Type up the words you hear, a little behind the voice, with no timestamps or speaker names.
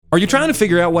Are you trying to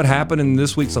figure out what happened in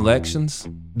this week's elections?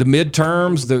 The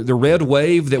midterms, the red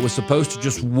wave that was supposed to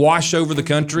just wash over the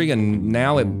country, and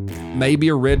now it may be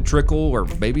a red trickle or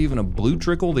maybe even a blue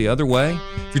trickle the other way?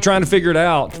 If you're trying to figure it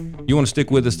out, you want to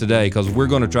stick with us today because we're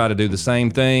going to try to do the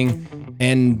same thing,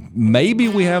 and maybe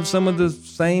we have some of the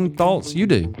same thoughts you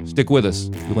do. Stick with us.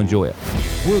 You'll enjoy it.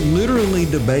 We're literally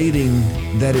debating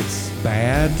that it's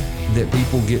bad that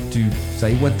people get to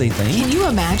say what they think. Can you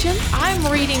imagine? I'm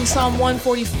reading Psalm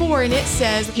 144 and it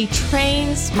says, He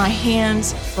trains my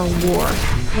hands for war.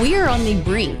 We are on the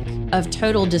brink of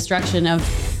total destruction of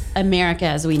America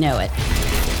as we know it.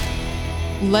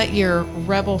 Let your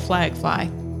rebel flag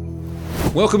fly.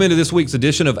 Welcome into this week's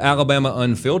edition of Alabama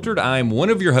Unfiltered. I am one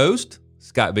of your hosts,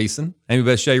 Scott Beeson. Amy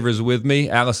Beth Shaver is with me.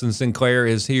 Allison Sinclair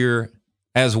is here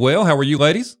as well. How are you,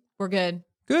 ladies? We're good.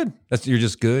 Good. You're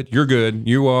just good. You're good.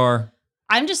 You are.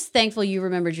 I'm just thankful you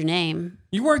remembered your name.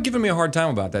 You weren't giving me a hard time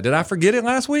about that. Did I forget it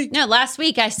last week? No, last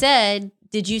week I said,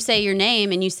 did you say your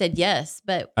name? And you said yes,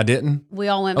 but I didn't. we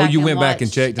all went back you and went back and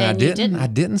watched, checked, and I you didn't. I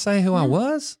didn't say who I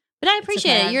was. But I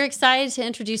appreciate okay. it. You're excited to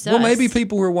introduce us. Well, maybe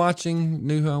people who are watching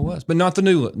knew who I was, but not the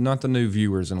new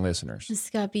viewers and listeners. The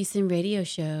Scott Beeson Radio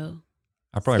Show.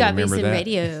 I probably Scott remember Beeson that.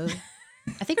 Radio.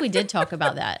 I think we did talk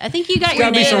about that. I think you got your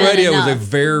Scott name Beeson in Radio enough. was a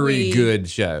very good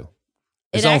show.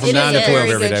 It's It on from actually 9 to is. 12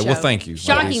 Very every good day. Well, show. thank you. ladies.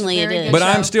 Shockingly, it Very is. good But show.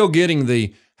 I'm still getting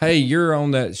the, hey, you're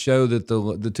on that show that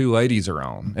the two ladies are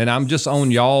on. And I'm just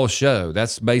on y'all's show.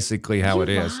 That's basically how You it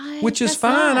is. lied. Which is That's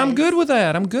fine. I'm nice. good with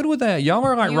that. Y'all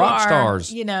are like You rock are,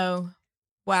 stars.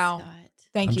 Wow. Scott.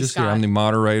 Thank I'm you, just Scott. here. I'm the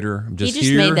moderator. I'm just just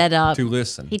here made that up. to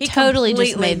listen. He He totally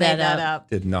just completely made that up.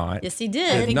 Did not. Yes, he I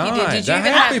did. think you not. did. Did you I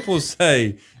even had have- people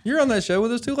say, you're on that show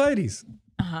with those two ladies.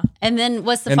 And then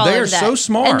what's the And follow-up they're to that? so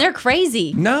smart. And they're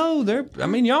crazy. No,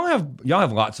 y'all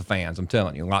have lots of fans. I'm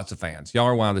telling you, lots of fans. Y'all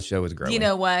are why the show is growing. You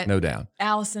know what? No doubt.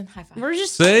 Allison, high five. We're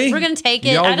just See? we're gonna take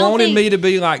it. Y'all I don't wanted think me to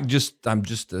be like I'm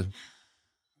just the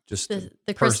Chris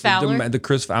person- Fowler. the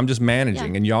Chris. I'm just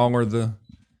managing, Yeah. and y'all are the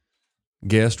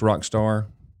guest rock star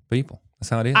people. That's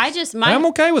how it is. And I'm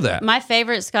okay with that. My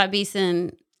favorite Scott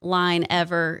Beeson line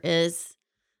ever is,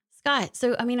 Scott,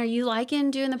 so I mean, are you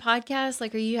liking doing the podcast?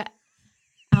 Like, are you,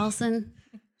 Allison?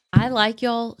 I like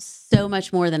y'all so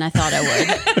much more than I thought I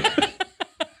would.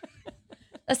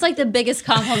 That's like the biggest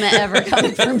compliment ever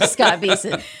coming from Scott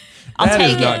Beeson. I'll That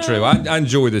take is it. not true. I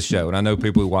enjoy this show, and I know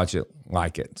people who watch it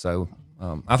like it. So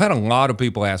I've had a lot of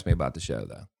people ask me about the show,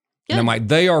 though. And I'm like,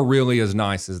 they are really as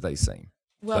nice as they seem.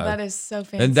 Well, So- that is so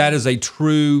fancy. And that is a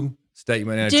true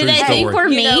statement and a Do true they story. think we're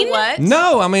You know mean? what?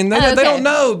 No, I mean, they Okay. don't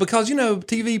know because,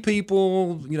 TV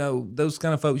people, those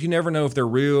kind of folks, you never know if they're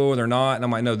real or they're not. And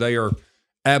I'm like, no, they are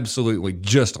absolutely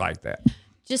just like that.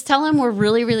 Just tell him we're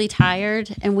really, really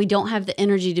tired and we don't have the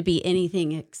energy to be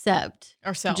anything except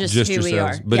Ourselves. just who we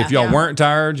yourselves. are. But Yeah. if y'all Yeah. weren't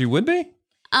tired, you would be.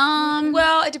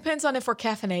 Well, it depends on if we're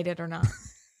caffeinated or not.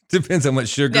 Depends how much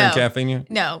sugar and No. caffeine you.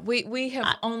 No, we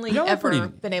have only y'all are ever pretty-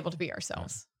 been able to be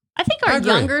ourselves. I think I our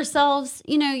agree. younger selves,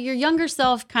 your younger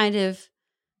self kind of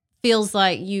feels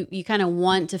like you kind of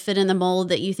want to fit in the mold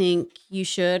that you think you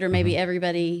should, or maybe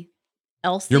everybody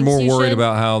else You're thinks more you worried should.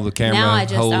 about how the camera Now I'm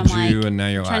holds like you, and now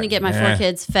you're trying like, to get my "Nah." 4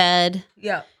 kids fed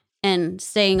Yeah. and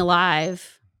staying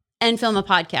alive and film a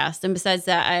podcast. And besides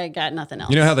that, I got nothing else.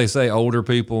 You know how they say older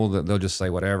people that they'll just say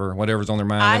whatever's on their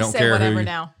mind. I they don't say care whatever who.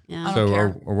 now. Yeah. I So don't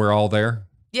care. are we're all there.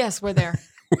 Yes, we're there.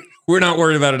 We're not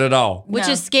worried about it at all. Which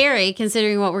No. is scary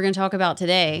considering what we're going to talk about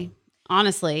today.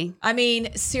 Honestly, I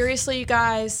mean, seriously, you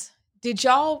guys, did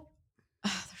y'all?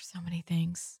 There's so many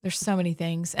things. There's so many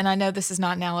things. And I know this is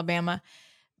not in Alabama,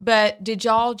 but did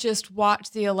y'all just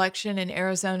watch the election in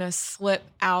Arizona slip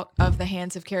out of the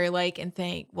hands of Kari Lake and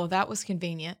think, well, that was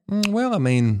convenient? Well, I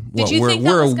mean, Did you we're think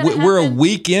that was gonna we're a happen?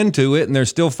 week into it, and they're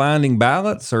still finding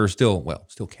ballots, or still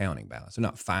counting ballots. They're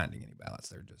not finding any ballots.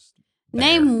 They're just there.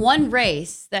 name one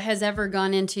race that has ever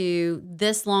gone into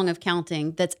this long of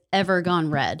counting that's ever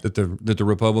gone red. that the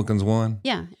Republicans won.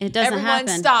 Yeah, it doesn't Everyone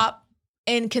happen. stop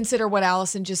and consider what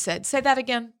Allison just said. Say that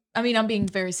again. I mean, I'm being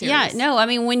very serious. Yeah, no, I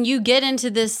mean, when you get into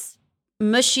this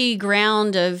mushy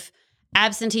ground of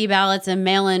absentee ballots and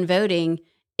mail-in voting,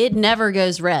 it never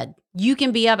goes red. You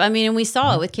can be up. I mean, and we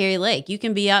saw it with Kari Lake. You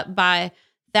can be up by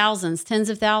thousands, tens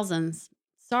of thousands.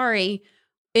 Sorry,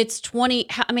 it's 20.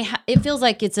 I mean, it feels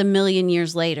like it's a million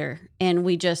years later, and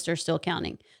we just are still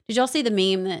counting. Did y'all see the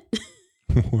meme that?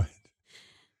 What?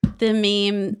 The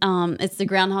meme, it's the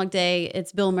Groundhog Day.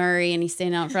 It's Bill Murray, and he's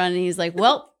standing out front, and he's like,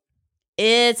 "Well,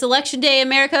 it's Election Day in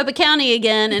Maricopa County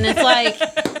again," and it's like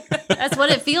that's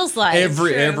what it feels like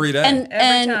every day. And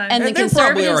Every time. and the there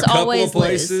probably are conservatives a couple always of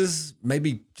places,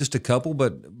 maybe just a couple,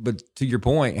 but to your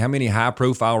point, how many high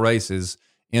profile races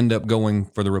end up going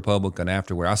for the Republican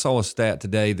afterward. I saw a stat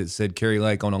today that said Kari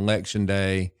Lake on election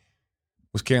day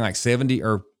was carrying like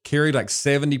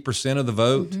 70% of the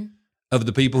vote of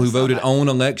the people who voted on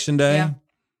election day. Yeah.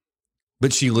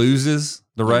 But she loses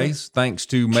the race thanks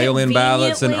to mail-in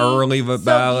ballots and early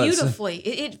ballots. Beautifully.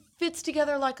 It fits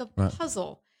together like a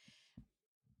puzzle.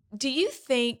 Do you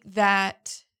think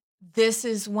that this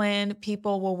is when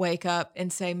people will wake up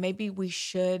and say, maybe we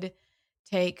should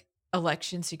take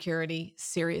election security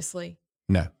seriously?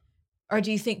 No. Or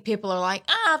do you think people are like,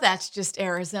 that's just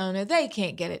Arizona. They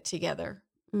can't get it together?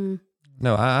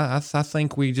 No, I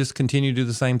think we just continue to do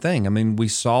the same thing. I mean, we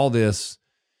saw this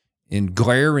in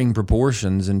glaring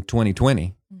proportions in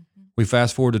 2020. We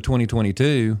fast forward to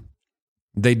 2022.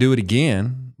 They do it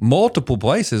again, multiple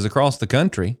places across the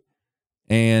country.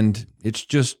 And it's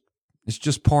just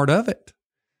part of it.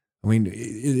 I mean,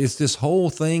 it's this whole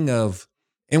thing of,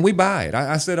 and we buy it.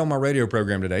 I said on my radio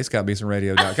program today,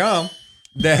 ScottBeasonRadio.com,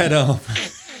 that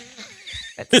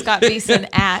Scott Beason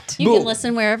at. You can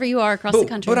listen wherever you are across the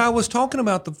country. But I was talking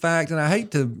about the fact, and I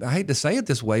hate to say it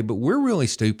this way, but we're really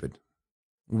stupid.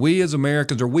 We as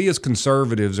Americans, or we as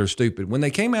conservatives, are stupid. When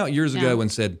they came out years ago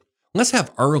and said, let's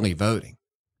have early voting,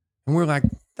 and we're like,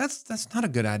 that's not a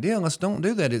good idea. Let's don't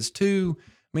do that. It's too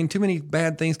many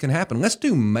bad things can happen. Let's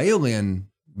do mail-in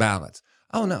ballots.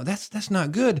 Oh no, that's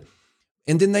not good.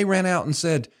 And then they ran out and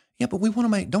said, yeah, but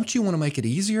don't you want to make it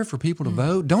easier for people to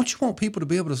vote? Don't you want people to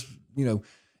be able to,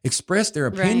 express their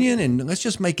opinion? Right. And let's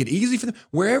just make it easy for them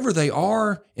wherever they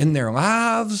are in their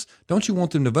lives. Don't you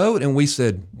want them to vote? And we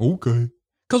said, okay,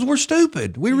 because we're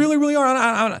stupid. We really, really are.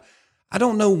 I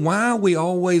don't know why we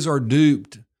always are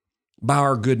duped by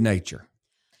our good nature.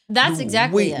 That's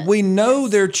exactly it. We know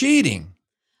they're cheating.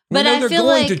 But I feel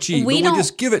like we don't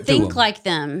just give it think to them. like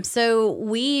them. So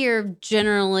we are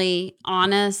generally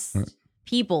honest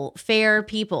people, fair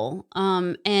people.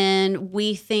 And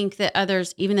we think that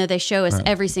others, even though they show us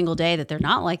every single day that they're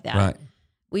not like that, right.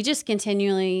 We just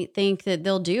continually think that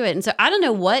they'll do it. And so I don't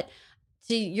know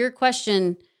to your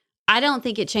question, I don't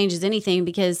think it changes anything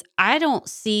because I don't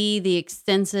see the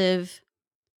extensive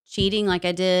cheating like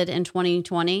I did in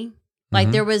 2020.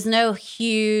 Like there was no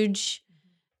huge,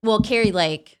 Kari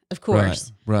Lake, of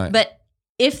course. Right. But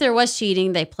if there was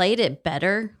cheating, they played it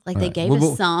better. Like they gave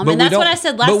us some. And that's what I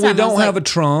said last time. But we don't have a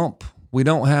Trump. We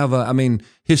don't have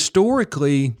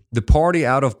historically, the party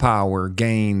out of power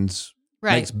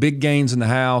makes big gains in the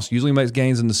House, usually makes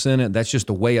gains in the Senate. That's just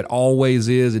the way it always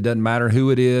is. It doesn't matter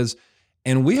who it is.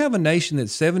 And we have a nation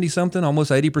that's 70-something, almost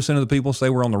 80% of the people say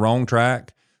we're on the wrong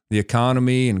track. The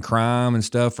economy and crime and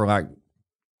stuff are like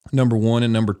number 1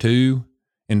 and number 2.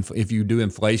 And if you do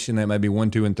inflation, that may be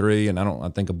 1, 2, and 3. And I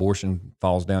think abortion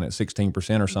falls down at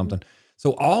 16% or something.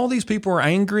 So all these people are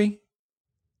angry,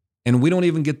 and we don't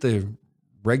even get the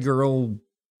regular old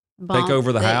take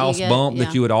over the house bump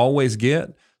that you would always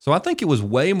get. So I think it was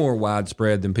way more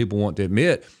widespread than people want to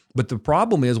admit. But the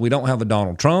problem is we don't have a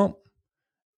Donald Trump,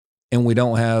 and we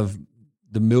don't have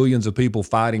the millions of people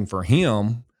fighting for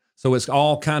him. So it's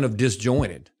all kind of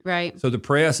disjointed. Right. So the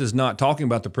press is not talking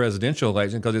about the presidential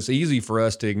election because it's easy for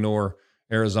us to ignore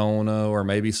Arizona or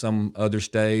maybe some other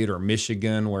state or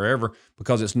Michigan, wherever,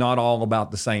 because it's not all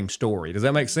about the same story. Does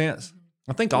that make sense?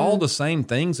 I think all the same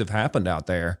things have happened out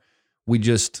there. We're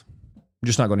just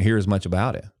not going to hear as much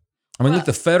about it. I mean, look,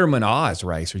 the Fetterman-Oz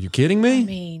race. Are you kidding me? I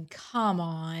mean, come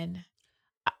on.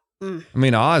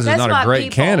 Oz is not a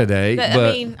great candidate.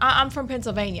 But I'm from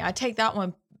Pennsylvania. I take that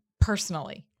one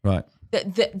personally. Right.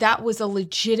 That was a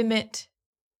legitimate.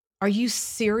 Are you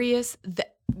serious?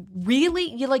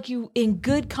 Really? You in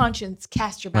good conscience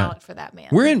cast your ballot for that man?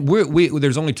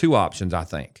 There's only 2 options, I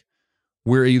think.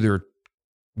 We're either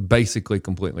basically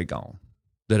completely gone.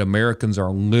 That Americans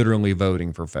are literally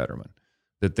voting for Fetterman.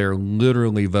 That they're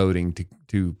literally voting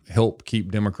to help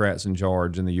keep Democrats in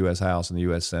charge in the U.S. House and the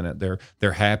U.S. Senate.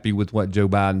 They're happy with what Joe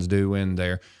Biden's doing.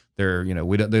 They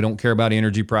don't care about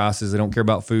energy prices. They don't care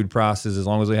about food prices as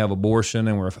long as they have abortion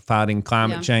and we're fighting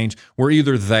climate change. We're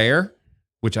either there,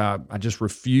 which I just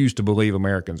refuse to believe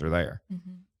Americans are there,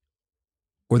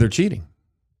 or they're cheating.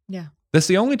 Yeah. That's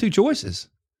the only 2 choices.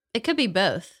 It could be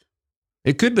both.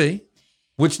 It could be,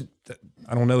 which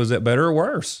I don't know. Is that better or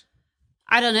worse?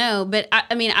 I don't know. But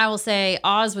I will say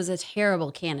Oz was a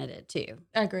terrible candidate too.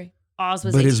 I agree. Oz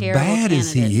was a terrible candidate. But as bad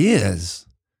as he is,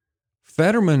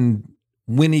 Fetterman,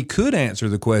 when he could answered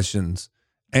the questions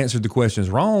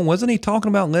wrong. Wasn't he talking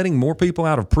about letting more people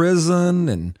out of prison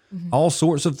and all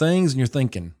sorts of things? And you're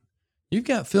thinking, you've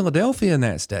got Philadelphia in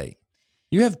that state.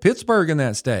 You have Pittsburgh in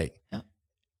that state. Yeah.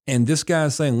 And this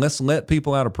guy's saying, let's let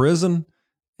people out of prison,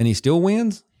 and he still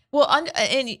wins? Well,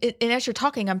 and as you're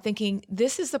talking, I'm thinking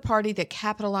this is the party that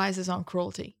capitalizes on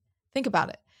cruelty. Think about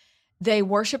it. They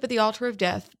worship at the altar of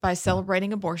death by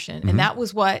celebrating abortion. And that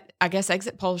was what I guess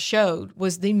exit polls showed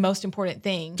was the most important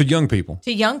thing To young people.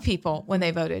 to young people when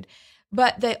they voted.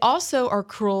 But they also are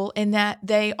cruel in that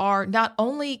they are not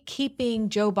only keeping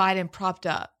Joe Biden propped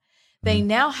up, they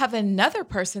now have another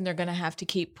person they're going to have to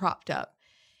keep propped up,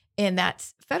 and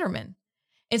that's Fetterman.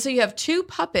 And so you have two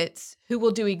puppets who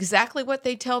will do exactly what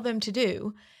they tell them to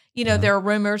do. You know, there are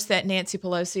rumors that Nancy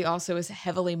Pelosi also is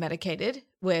heavily medicated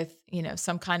with,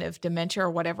 some kind of dementia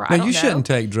or whatever. I Now, don't you know. shouldn't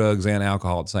take drugs and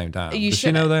alcohol at the same time. You Does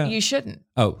she know that? You shouldn't,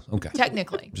 Oh, okay.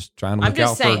 technically. Just trying to I'm look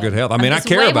just out for her saying. good health. I mean, I It's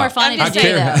care way more about funny to I say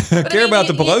care, that. I But care I mean, about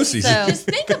the Pelosi's. so- Just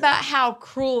think about how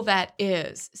cruel that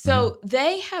is. So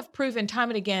they have proven time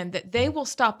and again that they will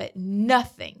stop at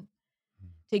nothing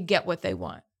to get what they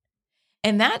want.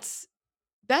 And that's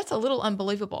a little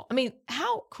unbelievable. I mean,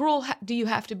 how cruel do you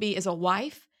have to be as a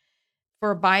wife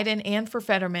for Biden and for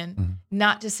Fetterman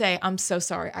not to say, I'm so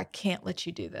sorry, I can't let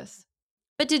you do this?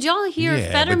 But did y'all hear Yeah,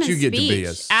 but Fetterman's you get to be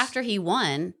speech after he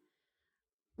won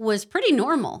was pretty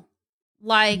normal.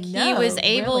 Like he No, was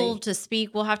able really. to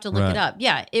speak. We'll have to look Right. it up.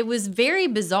 Yeah, it was very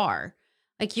bizarre.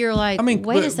 Like you're like, I mean,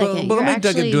 wait a second. But you're let me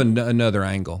take it actually- to another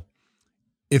angle.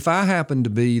 If I happen to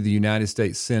be the United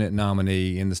States Senate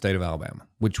nominee in the state of Alabama,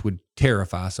 which would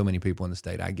terrify so many people in the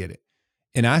state, I get it.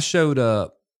 And I showed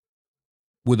up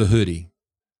with a hoodie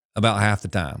about half the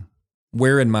time,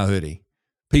 wearing my hoodie,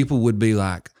 people would be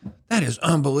like, that is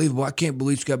unbelievable. I can't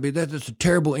believe it's got to be that. That's a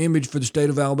terrible image for the state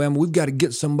of Alabama. We've got to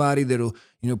get somebody that'll,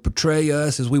 portray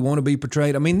us as we want to be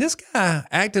portrayed. I mean, this guy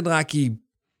acted like he,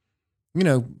 I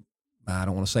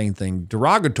don't want to say anything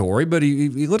derogatory, but he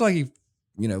looked like he,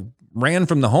 ran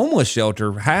from the homeless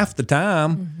shelter half the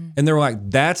time. And they're like,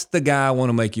 that's the guy I want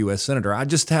to make U.S. Senator. I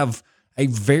just have a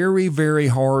very, very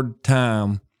hard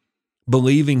time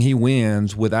believing he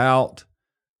wins without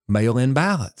mail-in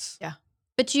ballots. Yeah.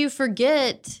 But you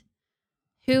forget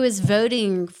who is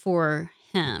voting for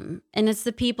him. And it's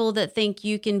the people that think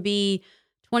you can be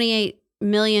 28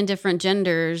 million different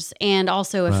genders and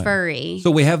also a Right. furry.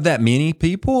 So we have that many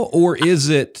people, or is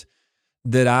it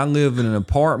that I live in an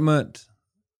apartment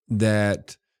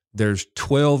that there's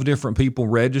 12 different people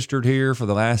registered here for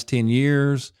the last 10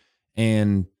 years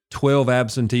and 12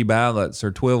 absentee ballots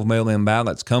or 12 mail-in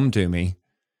ballots come to me?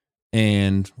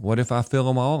 And what if I fill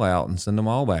them all out and send them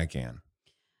all back in?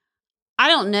 I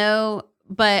don't know,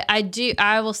 but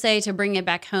I will say, to bring it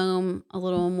back home a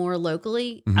little more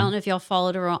locally, Mhm. I don't know if y'all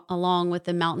followed along with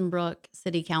the Mountain Brook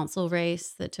City Council race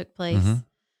that took place.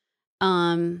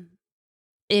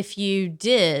 If you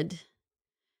did,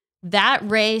 that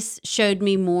race showed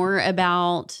me more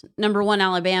about, number one,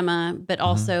 Alabama, but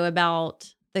also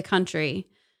about the country.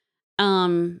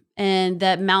 And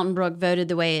that Mountain Brook voted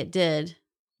the way it did.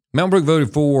 Mountain Brook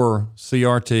voted for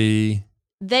CRT.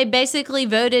 They basically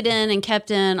voted in and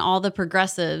kept in all the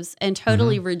progressives and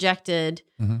totally rejected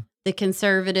the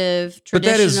conservative,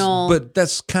 traditional. But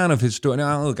that's kind of historic.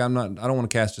 Now, look, I don't want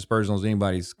to cast aspersions on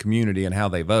anybody's community and how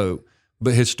they vote,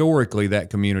 but historically,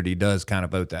 that community does kind of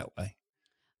vote that way.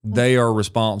 They are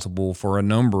responsible for a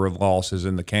number of losses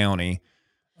in the county.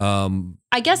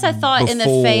 I guess I thought in the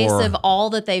face before- of all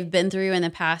that they've been through in the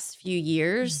past few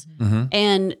years Mhm.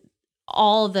 and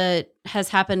all that has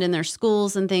happened in their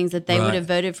schools and things, that they Right. would have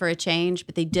voted for a change,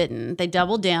 but they didn't. They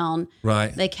doubled down.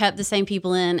 Right. They kept the same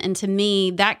people in. And to me,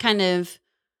 that kind of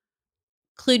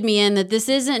clued me in that this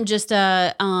isn't just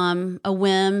a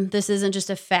whim. This isn't just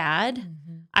a fad.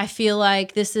 I feel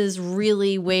like this is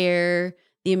really where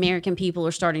the American people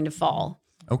are starting to fall.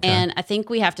 Okay. And I think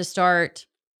we have to start.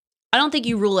 I don't think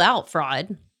you rule out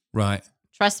fraud. Right.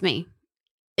 Trust me,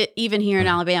 even here in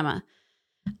Alabama.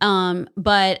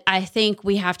 But I think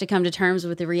we have to come to terms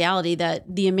with the reality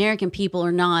that the American people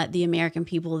are not the American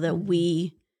people that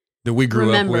we That we grew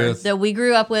remember, up with. that we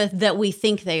grew up with, that we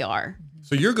think they are.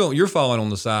 So you're falling on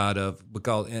the side of,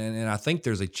 because, and I think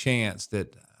there's a chance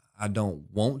that I don't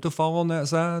want to fall on that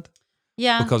side,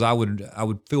 Yeah. because I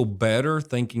would feel better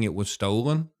thinking it was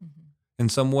stolen in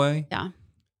some way. Yeah.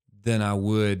 Than I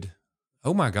would.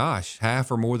 Oh my gosh, half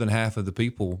or more than half of the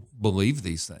people believe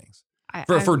these things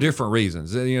for different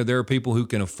reasons. There are people who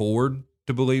can afford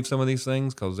to believe some of these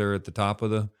things because they're at the top of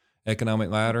the economic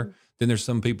ladder. Then there's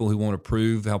some people who want to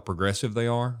prove how progressive they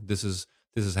are. This is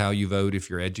how you vote if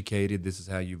you're educated. This is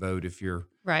how you vote if you're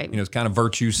right. it's kind of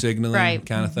virtue signaling Right.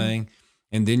 kind of thing.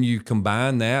 And then you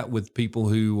combine that with people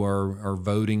who are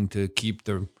voting to keep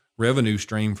the revenue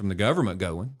stream from the government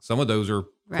going. Some of those are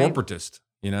Right. corporatist,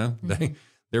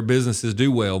 their businesses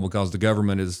do well because the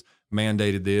government has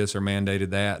mandated this or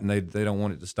mandated that, and they don't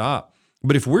want it to stop.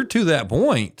 But if we're to that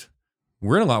point,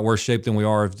 we're in a lot worse shape than we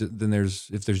are if there's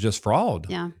just fraud.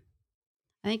 Yeah.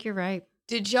 I think you're right.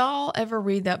 Did y'all ever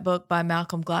read that book by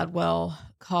Malcolm Gladwell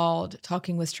called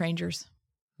Talking with Strangers?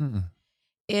 Mm-mm.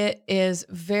 It is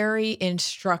very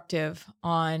instructive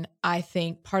on, I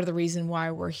think, part of the reason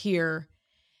why we're here.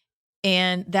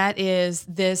 And that is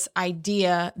this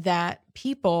idea that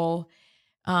people,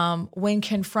 when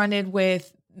confronted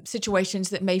with situations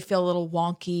that may feel a little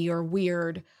wonky or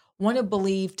weird, want to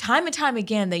believe time and time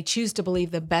again, they choose to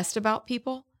believe the best about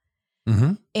people.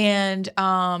 Mm-hmm.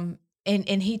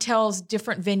 And he tells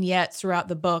different vignettes throughout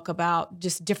the book about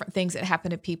just different things that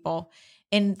happen to people.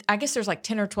 And I guess there's like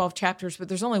 10 or 12 chapters, but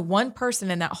there's only one person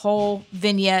in that whole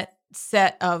vignette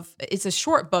set of, it's a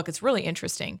short book. It's really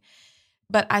interesting.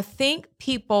 But I think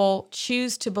people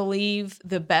choose to believe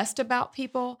the best about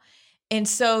people. And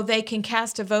so they can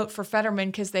cast a vote for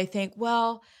Fetterman because they think,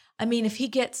 well, I mean, if he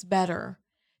gets better,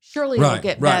 surely he'll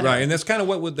get better. Right. And that's kind of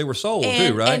what they were sold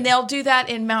and, too, right? And they'll do that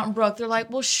in Mountain Brook. They're like,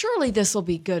 well, surely this will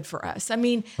be good for us. I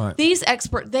mean, these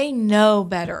experts, they know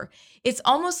better. It's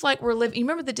almost like we're living. You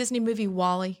remember the Disney movie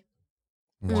WALL-E?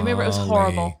 Remember, it was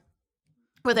horrible.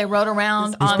 Where they rode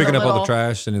around on picking the up all the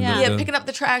trash and picking up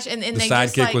the trash, and the they sidekick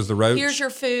just like, was the roach. Here's your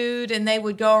food, and they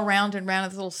would go around and around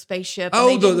this little spaceship.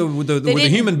 Oh, where the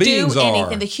human beings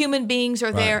are. The human beings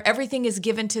are there. Everything is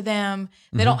given to them.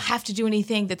 They don't have to do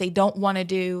anything that they don't want to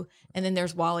do. And then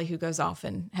there's WALL-E who goes off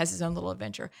and has his own little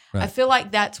adventure. Right. I feel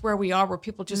like that's where we are, where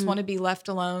people just want to be left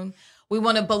alone. We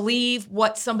want to believe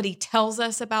what somebody tells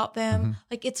us about them.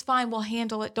 Like, it's fine. We'll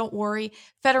handle it. Don't worry.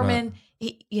 Fetterman,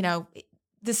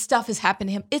 this stuff has happened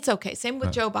to him. It's okay. Same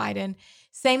with Joe Biden.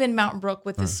 Same in Mountain Brook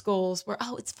with the schools where,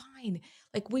 it's fine.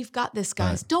 Like, we've got this,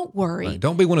 guys. Don't worry. Right.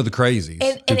 Don't be one of the crazies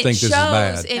and who think this is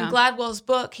bad. In Gladwell's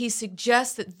book, he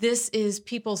suggests that this is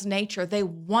people's nature. They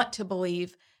want to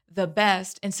believe the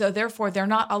best. And so therefore they're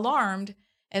not alarmed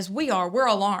as we are. We're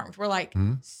alarmed. We're like,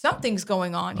 something's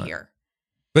going on here.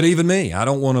 But even me, I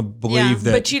don't want to believe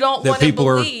that, but you don't that people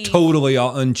are totally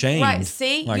unchained. Right.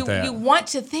 See, like you want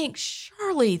to think,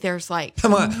 surely there's like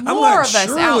more of us out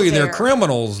there. Surely they're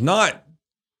criminals, not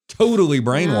totally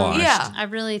brainwashed. Yeah. I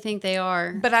really think they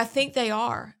are. But I think they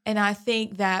are. And I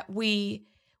think that we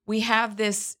have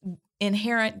this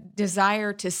inherent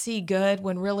desire to see good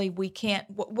when really we can't.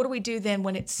 What do we do then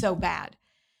when it's so bad?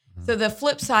 So the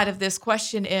flip side of this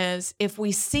question is, if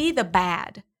we see the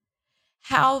bad,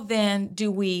 how then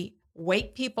do we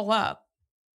wake people up?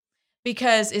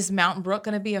 Because is Mountain Brook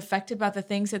going to be affected by the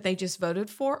things that they just voted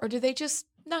for, or do they just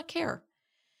not care?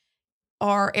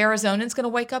 Are Arizonans going to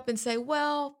wake up and say,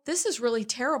 well, this is really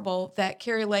terrible that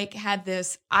Kari Lake had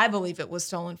this, I believe it was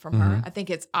stolen from her. I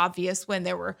think it's obvious when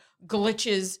there were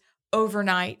glitches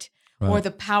overnight or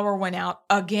the power went out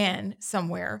again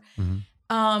somewhere.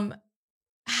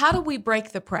 How do we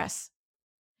break the press?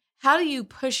 How do you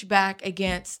push back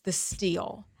against the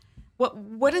steal?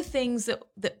 What are things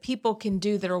that people can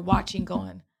do that are watching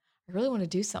going, I really want to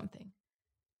do something.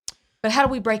 But how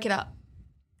do we break it up?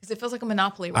 Because it feels like a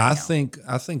monopoly right now.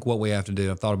 I think what we have to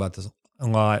do, I've thought about this a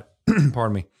lot,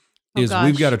 pardon me, is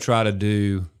we've got to try to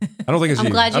do, I don't think it's I'm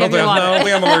you. glad you I don't have your water. I don't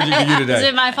think I'm allergic to you today. Is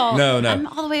it my fault? No. I'm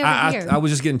all the way over here. I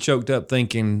was just getting choked up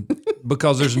thinking,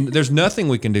 because there's nothing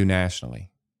we can do nationally.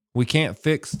 We can't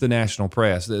fix the national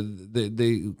press.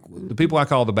 The people I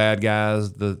call the bad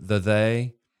guys,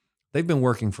 they've been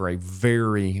working for a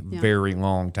very, very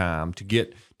long time to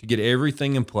get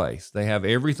everything in place. They have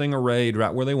everything arrayed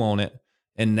right where they want it.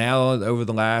 And now over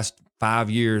the last 5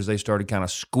 years, they started kind of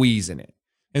squeezing it.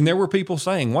 And there were people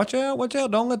saying, watch out,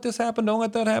 don't let this happen, don't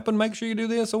let that happen, make sure you do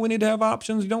this, so we need to have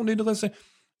options, you don't need to listen.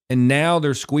 And now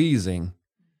they're squeezing,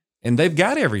 and they've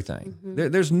got everything.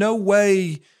 There's no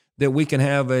way that we can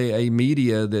have a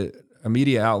media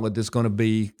outlet that's going to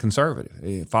be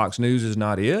conservative. Fox News is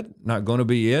not going to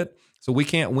be it. So we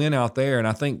can't win out there. And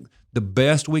I think the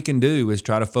best we can do is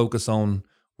try to focus on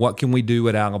what can we do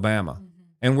at Alabama.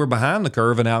 And we're behind the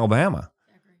curve in Alabama.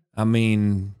 I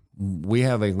mean, we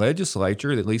have a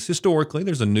legislature, at least historically,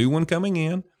 there's a new one coming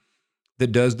in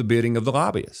that does the bidding of the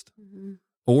lobbyist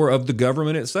or of the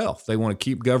government itself. They want to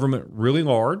keep government really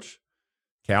large,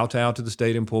 kowtow to the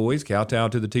state employees, kowtow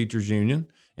to the teachers union,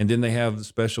 and then they have the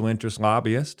special interest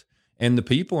lobbyist. And the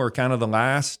people are kind of the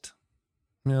last,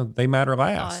 they matter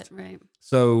last. Right.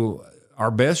 So our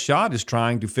best shot is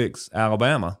trying to fix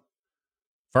Alabama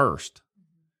first.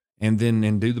 And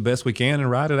do the best we can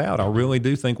and ride it out. I really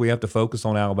do think we have to focus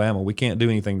on Alabama. We can't do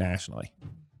anything nationally.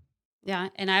 Yeah,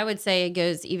 and I would say it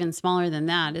goes even smaller than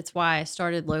that. It's why I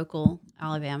started Local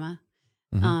Alabama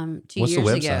 2 What's years the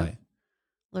ago. website?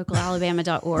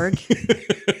 Localalabama.org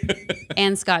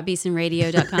and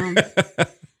scottbeesonradio.com.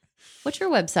 What's your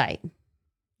website?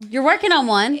 You're working on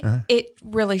one. It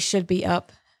really should be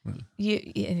up. And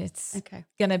it's Okay.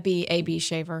 gonna be AB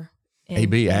Shaver.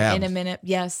 AB abs. In a minute.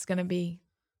 Yes, it's gonna be.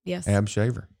 Yes. Ab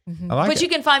shaver. Mhm. I like but it. you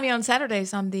can find me on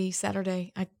Saturdays. I'm the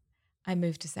Saturday. I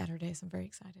moved to Saturdays. I'm very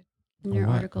excited. In your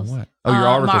What? articles. What? Oh, your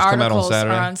articles my come out on articles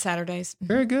Saturday. are on Saturdays. Mhm.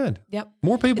 Very good. Yep.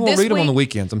 More people will This read them on the week-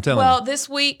 weekends. I'm telling Well, you. this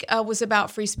week was about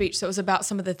free speech, so it was about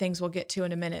some of the things we'll get to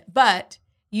in a minute. But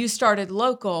you started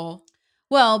local.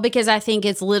 Well, because I think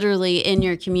it's literally in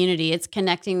your community. It's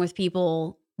connecting with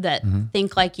people that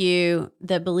think like you,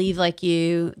 that believe like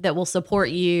you, that will support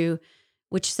you,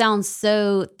 which sounds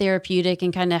so therapeutic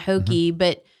and kind of hokey,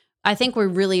 but I think we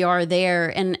really are there.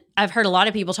 And I've heard a lot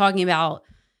of people talking about,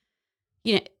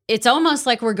 it's almost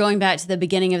like we're going back to the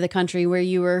beginning of the country where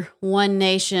you were one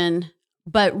nation,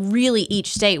 but really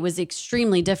each state was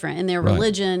extremely different in their Right.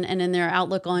 religion and in their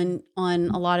outlook on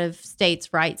a lot of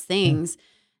states' rights things.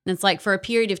 And it's like for a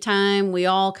period of time, we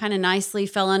all kind of nicely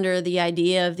fell under the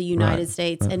idea of the United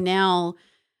States. And now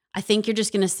I think you're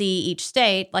just going to see each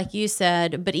state, like you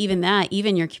said, but even that,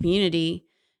 even your community,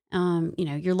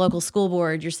 your local school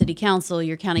board, your city council,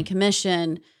 your county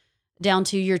commission, down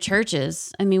to your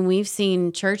churches. I mean, we've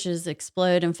seen churches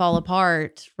explode and fall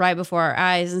apart right before our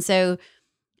eyes. And so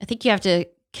I think you have to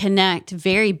connect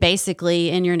very basically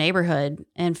in your neighborhood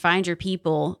and find your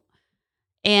people.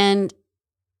 And,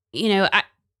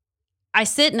 I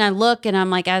sit and I look and I'm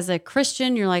like, as a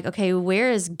Christian, you're like, okay,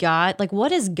 where is God? Like,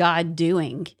 what is God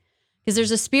doing? Because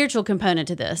there's a spiritual component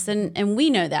to this. And we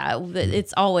know that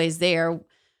it's always there,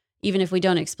 even if we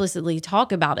don't explicitly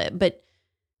talk about it. But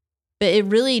it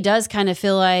really does kind of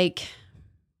feel like,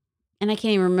 and I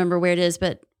can't even remember where it is,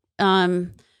 but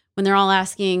when they're all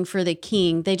asking for the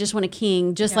king, they just want a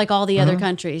king, just like all the other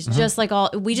countries, just like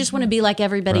we just want to be like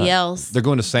everybody Right. else. They're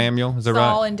going to Samuel. Is that right?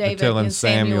 Saul and David They're telling and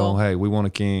Samuel, Samuel. hey, we want a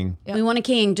king. Yep. We want a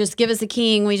king. Just give us a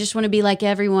king. We just want to be like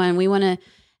everyone. We want to,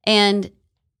 and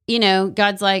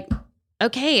God's like,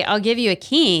 okay, I'll give you a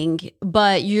king,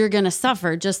 but you're going to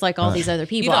suffer just like all these other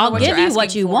people. don't know I'll what give you're you what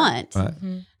asking you for. want. Right.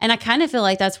 And I kind of feel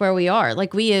like that's where we are.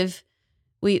 Like we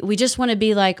just want to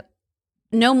be like,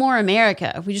 no more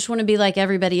America. We just want to be like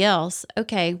everybody else.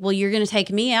 Okay, well, you're going to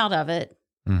take me out of it.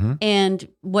 Mm-hmm. And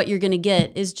what you're going to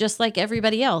get is just like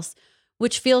everybody else,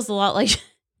 which feels a lot like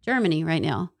Germany right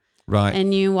now. Right.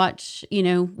 And you watch,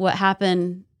 what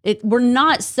happened. We're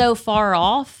not so far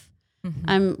off.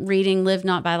 I'm reading Live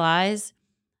Not by Lies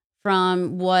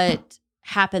from what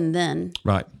happened then.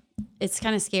 Right. It's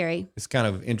kind of scary. It's kind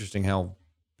of interesting how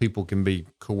people can be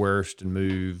coerced and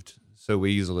moved so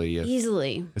easily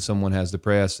if someone has the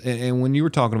press. And when you were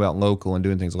talking about local and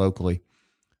doing things locally,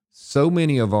 so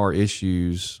many of our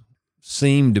issues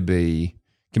can be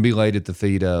laid at the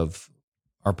feet of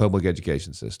our public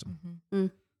education system.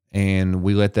 And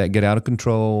we let that get out of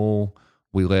control.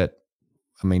 We let,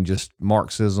 just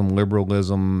Marxism,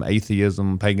 liberalism,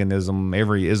 atheism, paganism,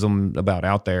 every ism about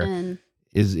out there And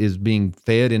is being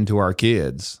fed into our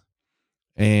kids.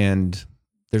 And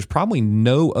there's probably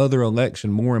no other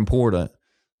election more important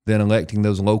than electing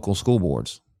those local school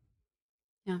boards.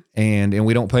 Yeah. And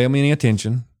we don't pay them any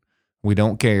attention. We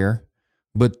don't care.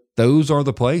 But those are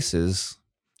the places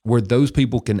where those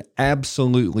people can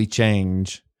absolutely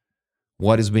change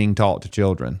what is being taught to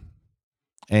children.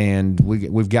 And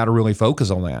we've got to really focus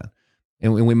on that.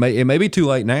 And it may be too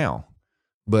late now,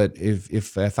 but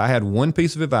if I had one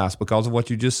piece of advice because of what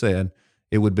you just said,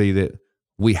 it would be that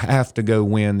we have to go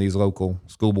win these local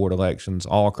school board elections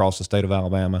all across the state of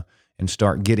Alabama and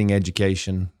start getting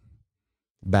education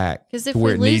back because to if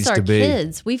where we it lose needs our to be.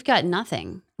 kids, we've got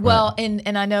nothing. Well,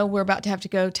 and I know we're about to have to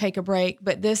go take a break,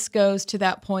 but this goes to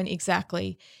that point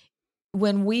exactly.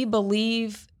 When we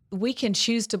believe, we can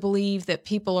choose to believe that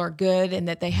people are good and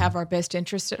that they have our best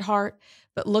interest at heart,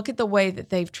 but look at the way that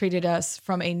they've treated us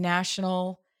from a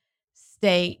national,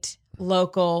 state,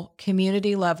 local,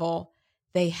 community level.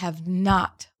 They have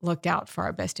not looked out for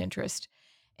our best interest.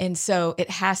 And so it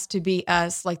has to be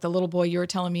us, like the little boy you were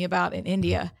telling me about in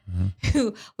India,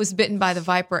 who was bitten by the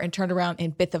viper and turned around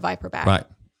and bit the viper back. Right.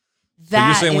 So That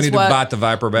you're saying we is need to bite the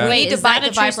viper back? We Wait, need to is that bite a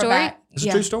the true viper story? back. It's a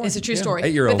true story. It's a true Yeah. story.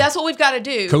 8-year-old. But that's what we've got to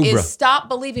do Cobra. is stop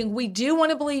believing. We do want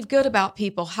to believe good about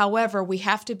people. However, we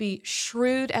have to be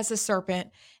shrewd as a serpent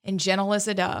and gentle as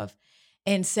a dove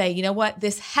and say, you know what,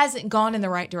 this hasn't gone in the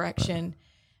right direction.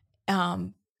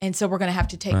 And so we're going to have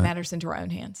to take matters into our own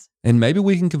hands. And maybe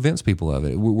we can convince people of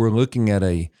it. We're looking at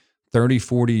a 30,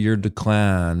 40-year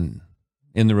decline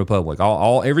in the Republic.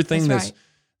 Everything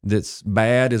that's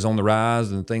bad is on the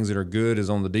rise and things that are good is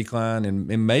on the decline. And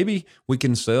maybe we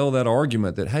can sell that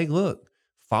argument that, hey, look,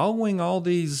 following all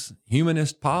these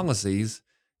humanist policies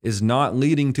is not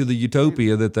leading to the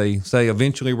utopia that they say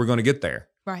eventually we're going to get there.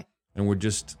 Right. And we're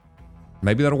just,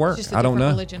 maybe that'll work. It's just a I don't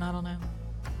different know. religion. I don't know.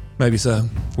 Maybe so.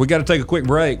 We got to take a quick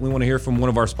break. We want to hear from one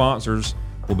of our sponsors.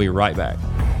 We'll be right back.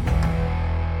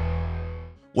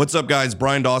 What's up, guys?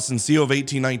 Brian Dawson, CEO of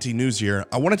 1819 News here.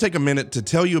 I want to take a minute to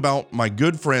tell you about my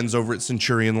good friends over at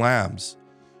Centurion Labs.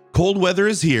 Cold weather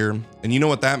is here, and you know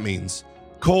what that means.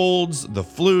 Colds, the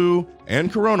flu,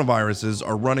 and coronaviruses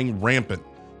are running rampant.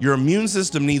 Your immune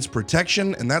system needs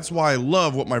protection, and that's why I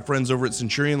love what my friends over at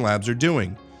Centurion Labs are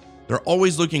doing. They're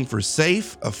always looking for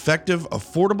safe, effective,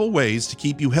 affordable ways to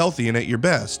keep you healthy and at your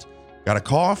best. Got a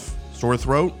cough, sore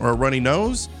throat, or a runny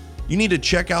nose? You need to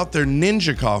check out their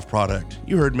Ninja Cough product.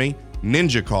 You heard me,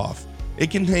 Ninja Cough.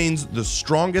 It contains the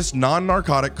strongest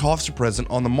non-narcotic cough suppressant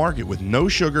on the market with no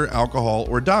sugar, alcohol,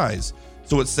 or dyes.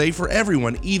 So it's safe for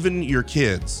everyone, even your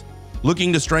kids.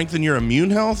 Looking to strengthen your immune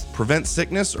health, prevent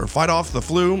sickness, or fight off the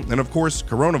flu, and of course,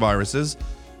 coronaviruses?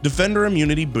 Defender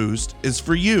Immunity Boost is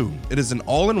for you. It is an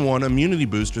all-in-one immunity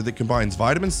booster that combines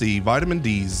vitamin C, vitamin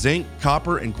D, zinc,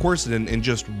 copper, and quercetin in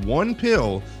just one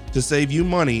pill to save you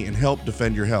money and help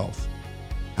defend your health.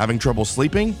 Having trouble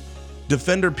sleeping?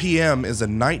 Defender PM is a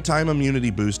nighttime immunity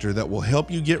booster that will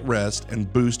help you get rest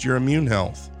and boost your immune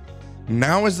health.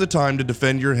 Now is the time to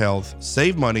defend your health,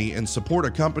 save money, and support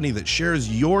a company that shares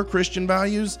your Christian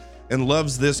values and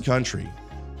loves this country.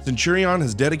 Centurion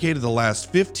has dedicated the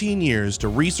last 15 years to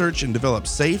research and develop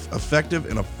safe, effective,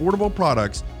 and affordable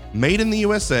products made in the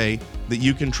USA that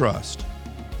you can trust.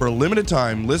 For a limited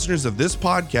time, listeners of this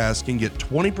podcast can get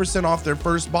 20% off their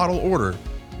first bottle order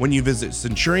when you visit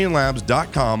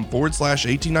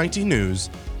centurionlabs.com/1819news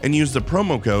and use the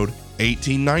promo code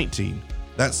 1819.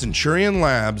 That's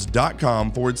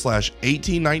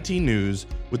centurionlabs.com/1819news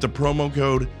with the promo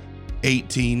code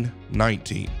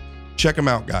 1819. Check them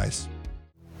out, guys.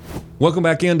 Welcome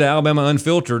back into Alabama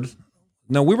Unfiltered.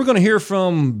 Now, we were going to hear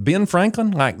from Ben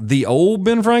Franklin, like the old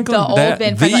Ben Franklin? The old Ben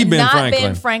Franklin. The Ben Not Franklin.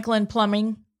 Ben Franklin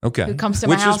Plumbing, Okay. who comes to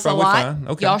Which my is house a probably lot. fine.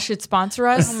 Okay. Y'all should sponsor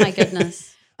us. Oh my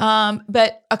goodness.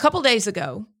 But a couple days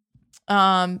ago,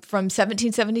 from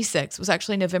 1776, was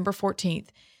actually November 14th,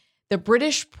 the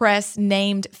British press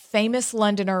named famous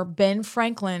Londoner Ben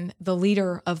Franklin the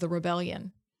leader of the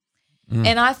rebellion.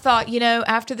 And I thought,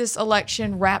 after this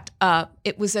election wrapped up,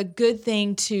 it was a good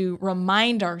thing to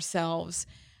remind ourselves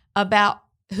about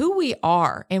who we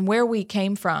are and where we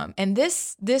came from. And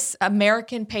this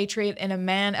American patriot and a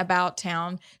man about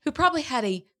town who probably had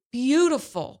a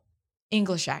beautiful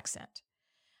English accent.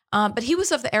 But he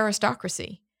was of the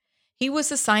aristocracy. He was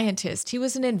a scientist. He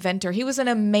was an inventor. He was an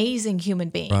amazing human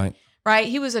being. Right?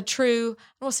 He was a true,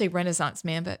 I won't say Renaissance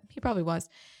man, but he probably was.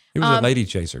 He was a lady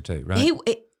chaser too, right?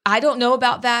 I don't know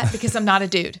about that because I'm not a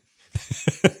dude.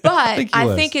 But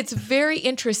I think it's very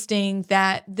interesting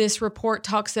that this report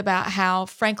talks about how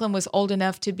Franklin was old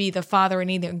enough to be the father and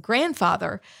even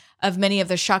grandfather of many of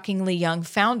the shockingly young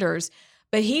founders,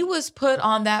 but he was put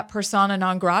on that persona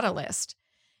non grata list.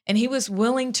 And he was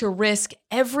willing to risk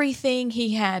everything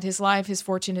he had, his life, his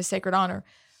fortune, his sacred honor,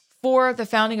 for the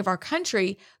founding of our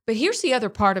country. But here's the other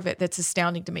part of it that's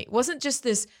astounding to me. It wasn't just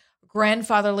this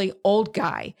grandfatherly old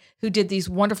guy who did these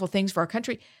wonderful things for our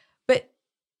country, but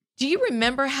do you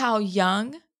remember how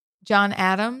young John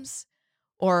Adams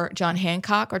or John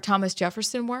Hancock or Thomas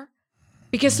Jefferson were?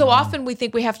 Because so often we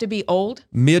think we have to be old.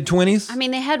 Mid-20s? I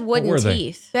mean, they had What wooden were they?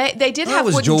 teeth. They did That have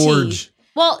was wooden George. teeth.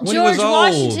 Well, When he George was old.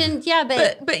 Washington, yeah,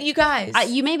 But you guys,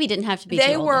 you maybe didn't have to be they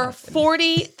too old. were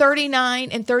 40, 39,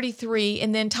 and 33.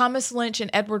 And then Thomas Lynch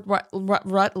and Edward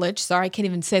Rutledge, sorry, I can't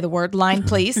even say the word, line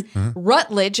please,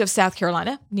 Rutledge of South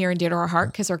Carolina, near and dear to our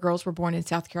heart because our girls were born in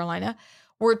South Carolina,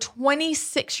 were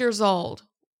 26 years old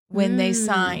when they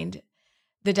signed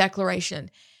the Declaration.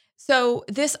 So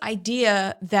this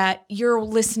idea that you're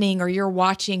listening or you're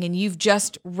watching and you've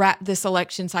just wrapped this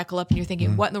election cycle up and you're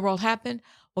thinking, what in the world happened?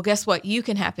 Well, guess what? You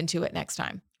can happen to it next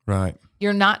time. Right.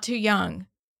 You're not too young.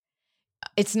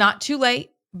 It's not too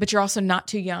late, but you're also not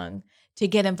too young to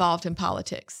get involved in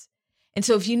politics. And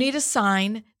so if you need a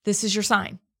sign, this is your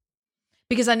sign.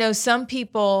 Because I know some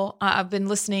people, I've been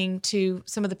listening to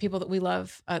some of the people that we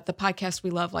love, the podcast we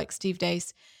love, like Steve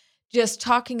Deace, just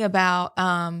talking about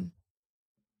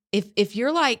if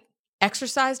you're like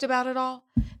exercised about it all,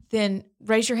 then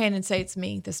raise your hand and say it's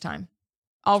me this time.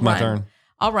 I'll It's my run. turn.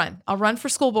 I'll run. I'll run for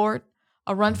school board.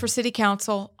 I'll run for city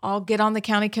council. I'll get on the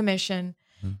county commission.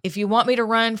 If you want me to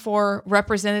run for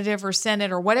representative or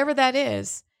senate or whatever that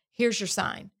is, here's your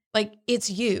sign. Like, it's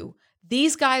you.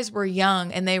 These guys were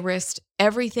young and they risked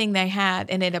everything they had.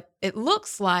 And it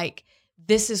looks like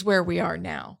this is where we are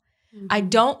now. I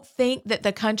don't think that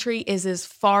the country is as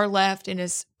far left and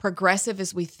as progressive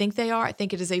as we think they are. I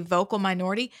think it is a vocal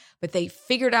minority, but they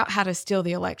figured out how to steal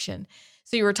the election.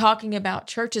 So you were talking about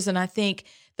churches, and I think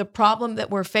the problem that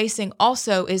we're facing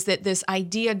also is that this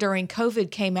idea during COVID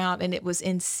came out and it was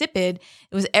insipid.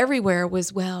 It was everywhere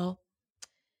was, well,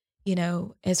 you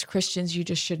know, as Christians, you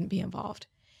just shouldn't be involved.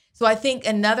 So I think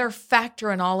another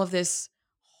factor in all of this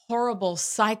horrible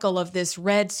cycle of this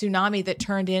red tsunami that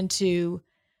turned into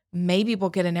maybe we'll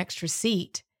get an extra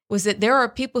seat was that there are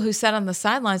people who sat on the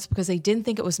sidelines because they didn't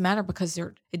think it was matter because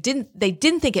they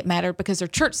didn't think it mattered because their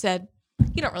church said,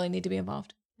 you don't really need to be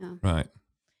involved. Yeah. Right.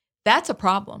 That's a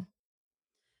problem.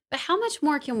 But how much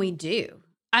more can we do?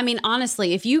 I mean,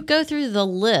 honestly, if you go through the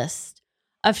list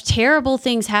of terrible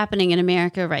things happening in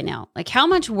America right now, like how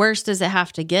much worse does it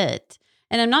have to get?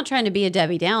 And I'm not trying to be a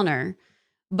Debbie Downer,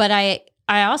 but I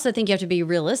also think you have to be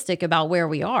realistic about where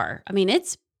we are. I mean,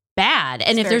 it's bad.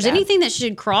 And if very there's bad. anything that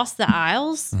should cross the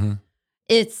aisles,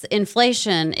 it's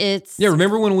inflation. It's Yeah,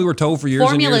 remember when we were told for years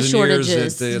Formula and years and years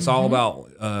shortages. that it's all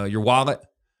about your wallet?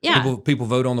 yeah. People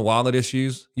vote on the wallet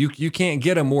issues. You can't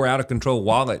get a more out of control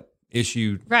wallet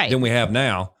issue Right. than we have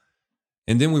now.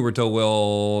 And then we were told,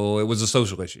 well, it was a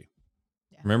social issue.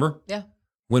 Remember? Yeah.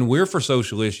 When we're for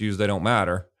social issues, they don't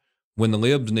matter. When the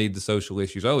libs need the social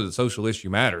issues, the social issue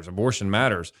matters. Abortion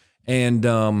matters. And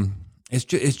it's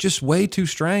just way too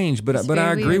strange. But It's I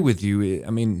very agree weird. with you.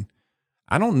 I mean,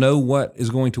 I don't know what is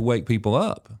going to wake people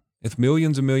up. If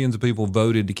millions and millions of people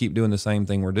voted to keep doing the same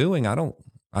thing we're doing, I don't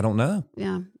know.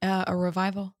 Yeah. A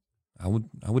revival. I would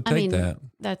I take mean, that.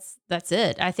 That's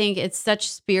it. I think it's such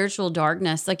spiritual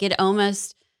darkness. Like it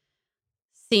almost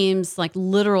seems like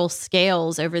literal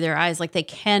scales over their eyes. Like they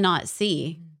cannot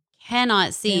see Men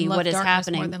love what is darkness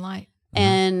happening. more than light.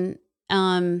 And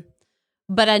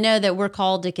but I know that we're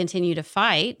called to continue to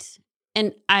fight.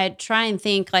 And I try and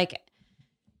think like,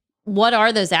 what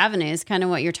are those avenues? Kind of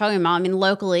what you're talking about. I mean,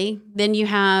 locally, then you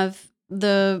have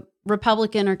the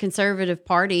Republican or conservative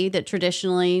party that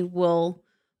traditionally will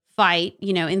fight,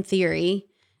 you know, in theory,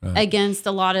 Right. against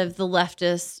a lot of the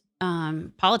leftist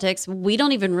politics. We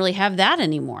don't even really have that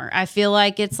anymore. I feel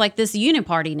like it's like this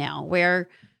uniparty now where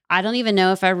I don't even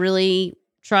know if I really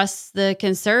trust the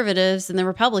conservatives and the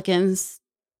Republicans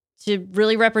to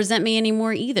really represent me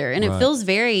anymore either. And it Right. feels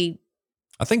very,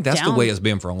 I think that's the down. way it's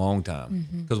been for a long time.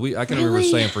 Because I can remember Really?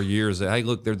 saying for years that, hey,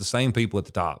 look, they're the same people at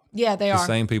the top. Yeah, they The are.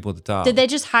 same people at the top. did they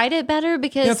just hide it better?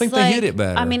 Because Yeah, I think they hid it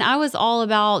better. I mean, I was all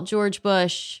about George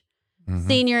Bush,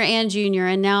 senior and junior.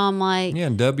 And now I'm like, Yeah,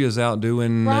 and W's out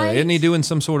doing, Right. isn't he doing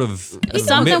some sort of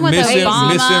something with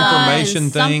Obama, misinformation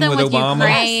and thing something with Obama?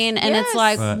 Ukraine, and Yes. it's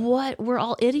like, Right. what? We're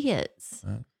all idiots.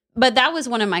 Right. But that was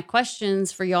one of my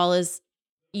questions for y'all. Is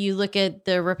you look at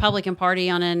the Republican Party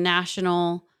on a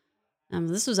national.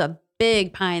 This was a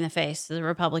big pie in the face to the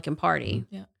Republican Party.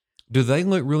 Do they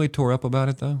look really tore up about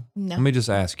it, though? No. Let me just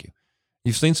ask you.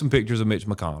 You've seen some pictures of Mitch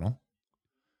McConnell.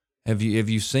 Have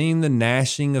you seen the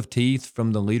gnashing of teeth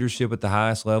from the leadership at the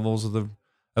highest levels of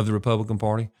the Republican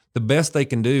Party? The best they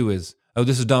can do is, oh,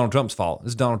 this is Donald Trump's fault.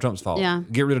 This is Donald Trump's fault. Yeah.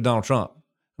 Get rid of Donald Trump.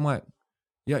 I'm like,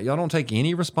 yeah, y'all don't take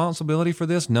any responsibility for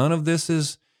this. None of this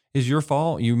is your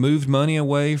fault. You moved money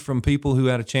away from people who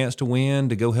had a chance to win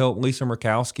to go help Lisa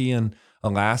Murkowski in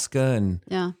Alaska, and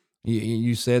Yeah.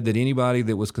 you said that anybody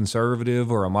that was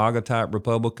conservative or a MAGA type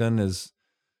Republican is,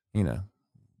 you know,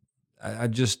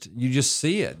 you just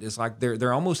see it. It's like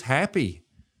they're almost happy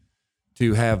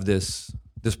to have this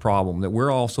problem that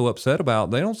we're all so upset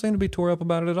about. They don't seem to be tore up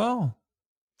about it at all.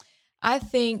 I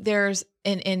think there's,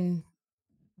 and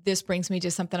this brings me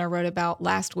to something I wrote about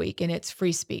last week, and it's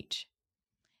free speech.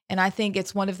 And I think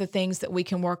it's one of the things that we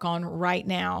can work on right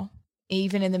now,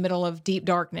 even in the middle of deep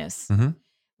darkness. Mhm.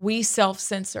 We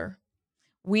self-censor.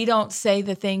 We don't say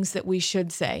the things that we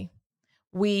should say.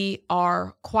 We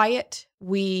are quiet.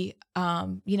 We,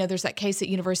 there's that case at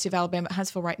University of Alabama at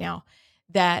Huntsville right now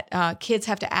that kids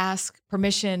have to ask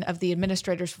permission of the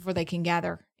administrators before they can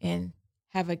gather and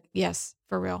have yes,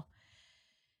 for real.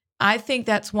 I think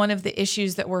that's one of the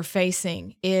issues that we're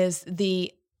facing is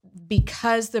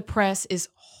because the press is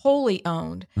wholly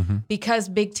owned, because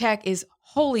big tech is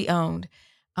wholly owned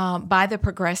by the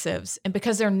progressives, and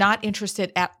because they're not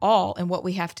interested at all in what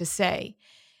we have to say,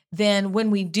 then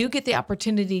when we do get the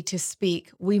opportunity to speak,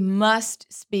 we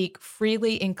must speak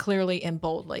freely and clearly and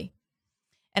boldly.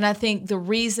 And I think the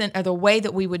reason or the way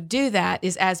that we would do that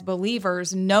is as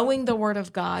believers, knowing the Word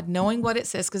of God, knowing what it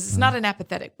says, because it's not an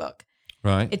apathetic book.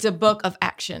 Right. It's a book of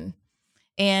action.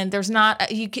 And there's not,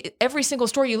 every single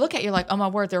story you look at, you're like, oh my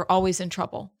word, they're always in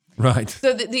trouble. Right.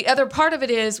 So the other part of it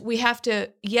is we have to,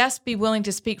 yes, be willing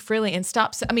to speak freely and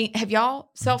stop. I mean, have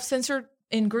y'all self-censored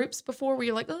in groups before where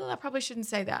you're like, oh, I probably shouldn't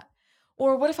say that?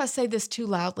 Or what if I say this too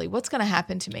loudly? What's going to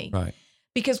happen to me? Right.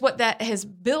 Because what that has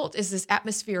built is this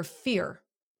atmosphere of fear.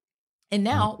 And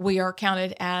now we are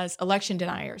counted as election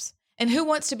deniers. And who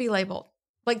wants to be labeled?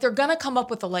 Like they're going to come up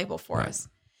with a label for Right. us.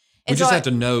 We just have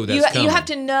to know that's coming. You have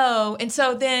to know. And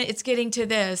so then it's getting to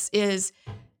this is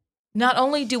not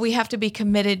only do we have to be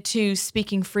committed to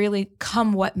speaking freely,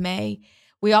 come what may,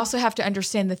 we also have to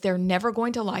understand that they're never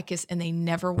going to like us and they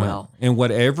never Right. will. And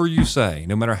whatever you say,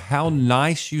 no matter how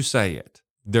nice you say it,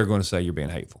 they're going to say you're being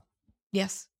hateful.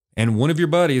 Yes. And one of your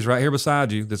buddies right here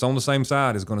beside you that's on the same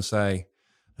side is going to say,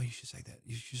 "No, you should say that.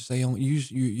 You should say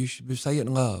you should say it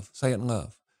in love. Say it in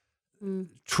love."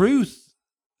 Truth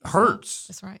hurts.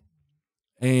 That's right.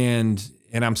 And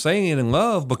I'm saying it in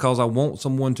love because I want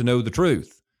someone to know the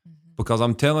truth. Because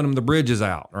I'm telling them the bridge is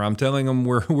out, or I'm telling them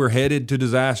we're headed to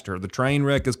disaster. The train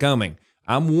wreck is coming.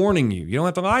 I'm warning you. You don't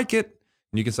have to like it.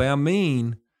 And you can say I'm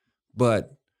mean,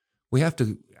 but we have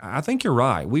to. I think you're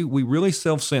right. We really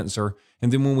self-censor,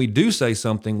 and then when we do say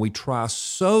something, we try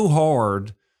so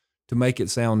hard to make it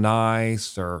sound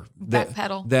nice or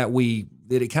Backpedal.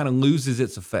 that it kind of loses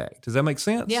its effect. Does that make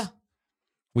sense? Yeah.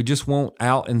 We just won't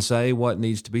out and say what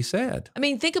needs to be said. I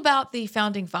mean, think about the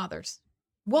founding fathers.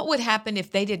 What would happen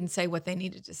if they didn't say what they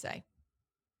needed to say?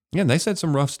 Yeah, and they said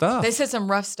some rough stuff. They said some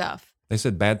rough stuff. They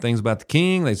said bad things about the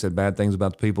king. They said bad things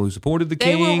about the people who supported the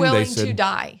They king. were willing said, to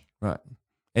die. Right.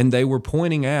 And they were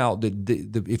pointing out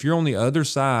that if you're on the other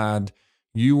side,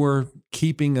 you were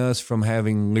keeping us from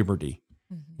having liberty.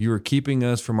 You are keeping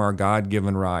us from our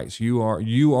God-given rights. You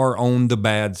are on the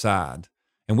bad side.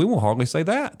 And we will hardly say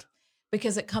that.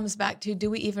 Because it comes back to,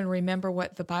 do we even remember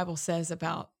what the Bible says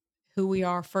about who we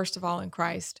are, first of all, in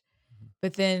Christ,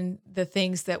 but then the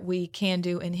things that we can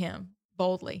do in him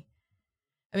boldly?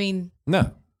 I mean,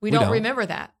 No. we don't remember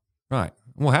that. Right.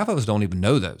 Well, half of us don't even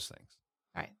know those things.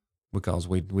 Right. Because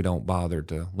we don't bother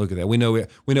to look at that. We know,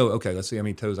 okay, let's see how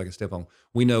many toes I can step on.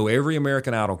 We know every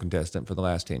American Idol contestant for the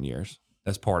last 10 years.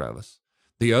 That's part of us.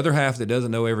 The other half that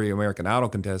doesn't know every American Idol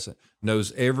contestant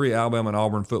knows every Alabama and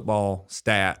Auburn football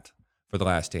stat for the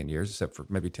last 10 years, except for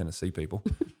maybe Tennessee people.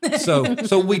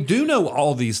 So we do know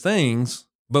all these things,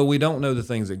 but we don't know the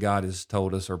things that God has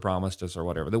told us or promised us or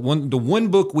whatever. The one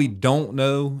book we don't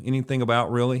know anything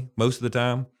about really most of the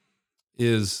time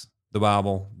is the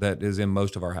Bible that is in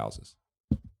most of our houses.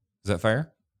 Is that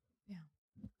fair? Yeah.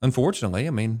 Unfortunately,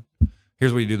 I mean,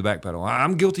 here's where you do the backpedal.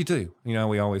 I'm guilty too. You know,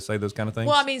 we always say those kind of things.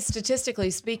 Well, I mean,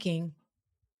 statistically speaking,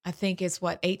 I think it's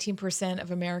 18% of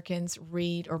Americans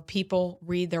read, or people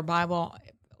read their Bible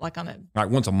like on a like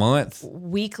once a month.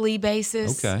 weekly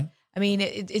basis. Okay. I mean,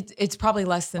 it's probably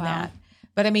less than that,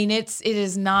 but I mean, it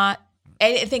is not.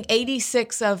 I think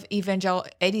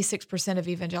 86% of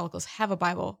evangelicals have a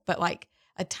Bible, but like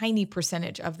a tiny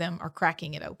percentage of them are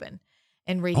cracking it open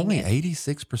and reading Only it.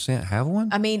 86% have one?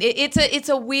 I mean, it's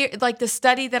a weird, like the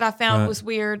study that I found was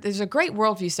weird. There's a great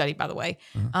worldview study, by the way,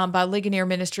 by Ligonier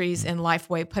Ministries and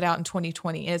Lifeway, put out in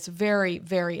 2020. And it's very,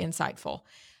 very insightful.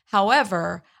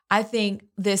 However, I think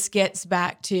this gets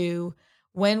back to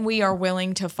when we are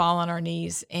willing to fall on our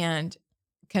knees and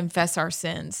confess our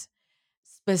sins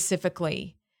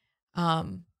specifically,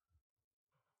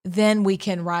 then we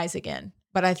can rise again.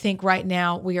 But I think right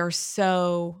now we are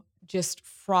so just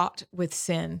fraught with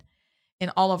sin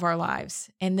in all of our lives.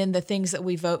 And then the things that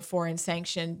we vote for and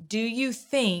sanction. Do you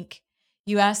think,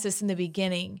 you asked this in the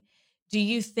beginning, do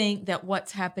you think that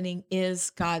what's happening is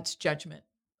God's judgment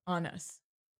on us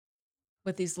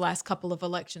with these last couple of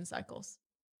election cycles?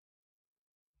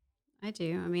 I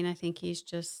do. I mean, I think he's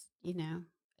just,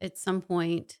 at some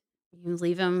point, you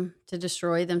leave them to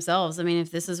destroy themselves. I mean,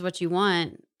 if this is what you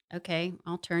want, okay,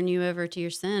 I'll turn you over to your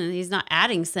sin. And he's not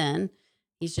adding sin.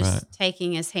 He's just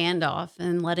taking his hand off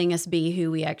and letting us be who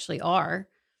we actually are.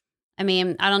 I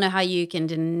mean, I don't know how you can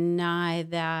deny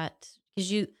that,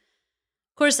 because of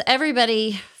course,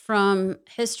 everybody from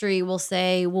history will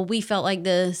say, well, we felt like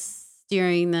this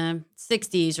during the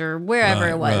 60s or wherever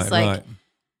it was. So,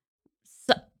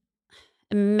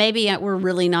 maybe we're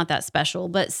really not that special,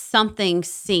 but something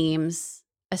seems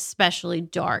especially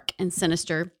dark and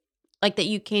sinister, like that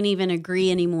you can't even agree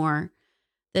anymore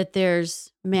that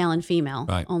there's male and female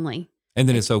only. And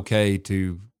then it's okay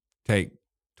to take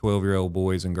 12-year-old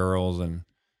boys and girls and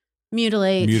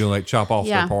mutilate, chop off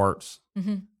their parts.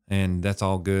 Mm-hmm. And that's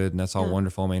all good and that's all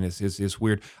wonderful. I mean, it's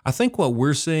weird. I think what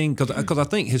we're seeing, because I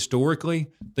think historically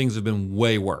things have been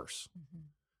way worse.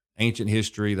 Mm-hmm. Ancient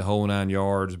history, the whole 9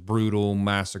 yards, brutal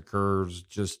massacres,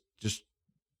 just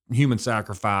human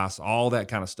sacrifice, all that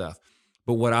kind of stuff.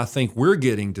 But what I think we're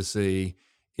getting to see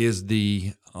is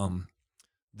the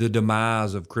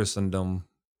demise of Christendom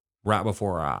right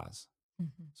before our eyes. Mhm.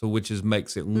 So which is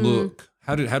makes it look,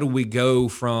 how do we go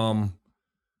from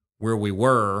where we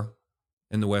were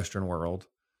in the Western world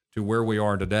to where we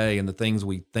are today, and the things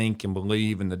we think and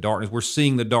believe, and the darkness? We're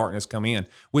seeing the darkness come in,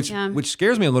 which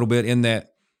scares me a little bit, in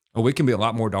that it can be a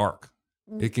lot more dark.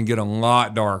 It can get a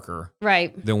lot darker,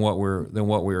 Right. than what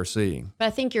we are seeing. But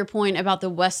I think your point about the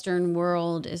Western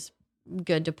world is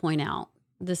good to point out.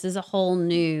 This is a whole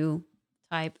new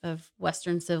type of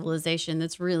Western civilization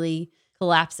that's really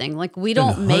collapsing. Like, we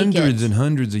don't make hundreds it. and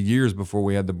hundreds of years before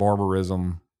we had the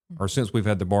barbarism, or since we've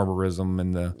had the barbarism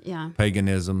and the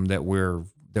paganism that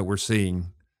we're seeing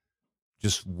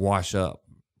just wash up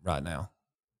right now.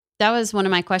 That was one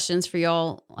of my questions for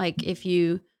y'all. Like, if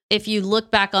you look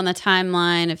back on the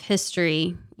timeline of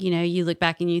history, you look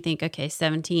back and you think, okay,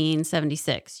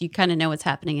 1776, you kind of know what's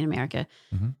happening in America.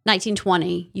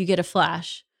 1920, you get a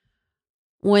flash.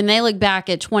 When they look back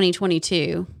at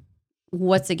 2022,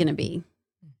 what's it going to be?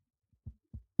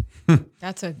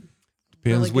 That's a Depends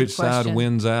really good which side question.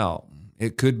 wins out.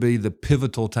 It could be the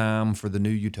pivotal time for the new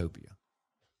utopia.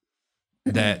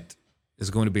 That is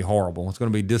going to be horrible. It's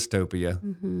going to be dystopia.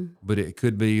 But it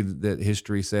could be that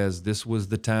history says this was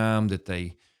the time that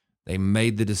they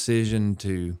made the decision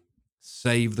to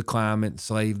save the climate,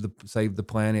 save the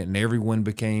planet, and everyone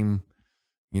became,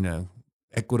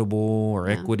 equitable or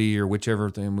equity or whichever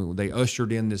thing. They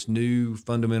ushered in this new,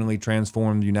 fundamentally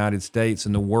transformed United States,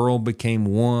 and the world became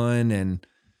one, and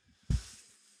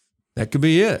that could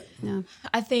be it. Yeah.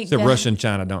 I think Except that- Russia and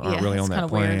China aren't really it's on that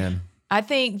kinda weird. plan. I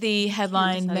think the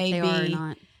headline Can't decide may if they are or be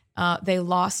not. they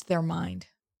lost their mind.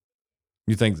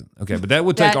 You think, okay, but that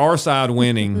would take our side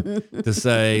winning to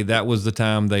say that was the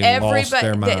time they lost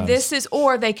their minds.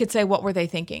 Or they could say, what were they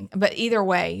thinking? But either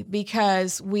way,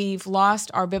 because we've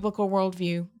lost our biblical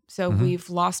worldview, so we've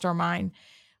lost our mind.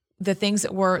 The things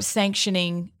that we're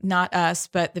sanctioning, not us,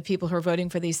 but the people who are voting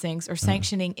for these things, are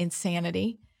sanctioning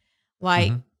insanity,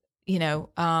 like,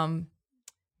 the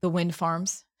wind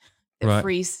farms that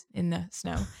freeze in the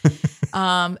snow.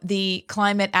 The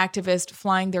climate activists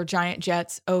flying their giant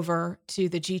jets over to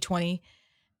the G20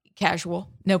 casual,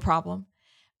 no problem.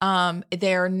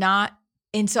 They're not.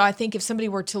 And so I think if somebody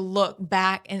were to look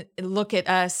back and look at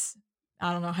us,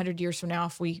 I don't know, 100 years from now,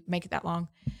 if we make it that long,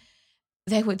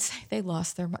 they would say they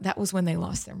lost their mind. That was when they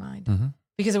lost their mind.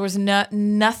 Because there was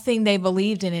nothing they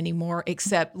believed in anymore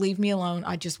except leave me alone.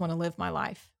 I just want to live my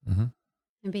life.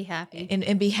 And be happy.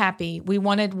 And be happy. We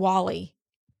wanted Wall-E,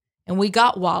 and we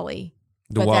got Wall-E.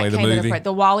 The Wall-E the movie.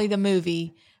 The Wall-E the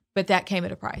movie, but that came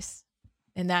at a price.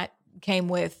 And that came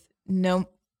with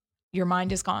your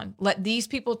mind is gone. Let these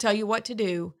people tell you what to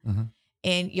do,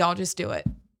 and y'all just do it.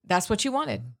 That's what you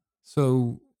wanted.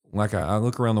 So, like I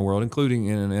look around the world, including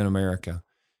in America,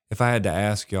 if I had to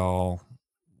ask y'all,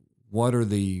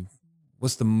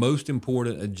 what's the most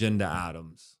important agenda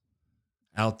items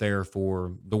out there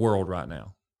for the world right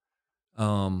now?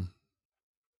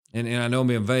 And I know I'm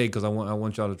being vague because I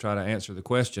want y'all to try to answer the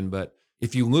question, but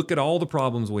if you look at all the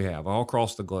problems we have all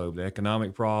across the globe, the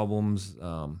economic problems,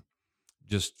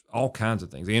 just all kinds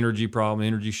of things, the energy problem,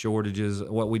 energy shortages,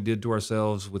 what we did to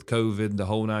ourselves with COVID, the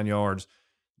whole 9 yards,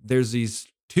 there's these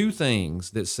two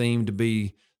things that seem to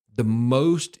be the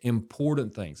most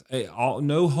important things.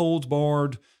 No holds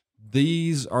barred.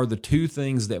 These are the two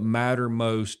things that matter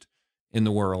most in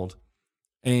the world.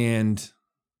 And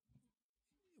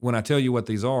when I tell you what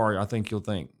these are, I think you'll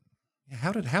think,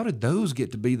 how did those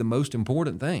get to be the most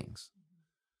important things?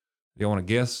 Do you want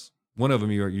to guess? One of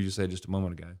them you just said just a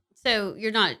moment ago. So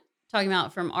you're not talking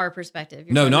about from our perspective.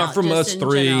 You're No, talking not about from just us in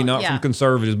three, general. not from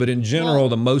conservatives, but in general, Well,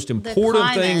 the most the important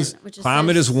climate, things. which is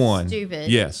Climate so is one. stupid.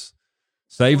 Yes.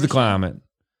 Save the Abortion. climate.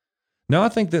 No, I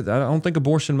don't think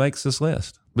abortion makes this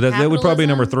list, but that would probably be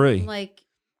number Capitalism, 3. Like,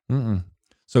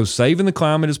 So saving the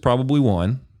climate is probably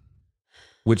 1,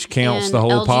 which counts and the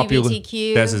whole population.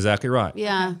 LGBTQ. That's exactly right.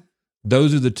 Yeah.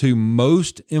 Those are the 2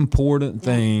 most important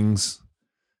things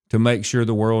to make sure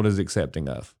the world is accepting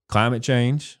of: climate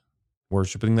change,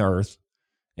 worshiping the earth,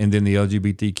 and then the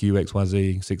LGBTQ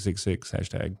XYZ 666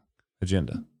 hashtag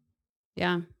agenda.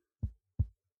 Yeah.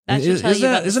 That should tell you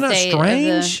about the Isn't that state of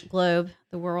strange? the globe,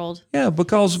 the world. Yeah,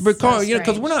 because because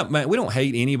strange. we're not, we don't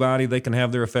hate anybody. They can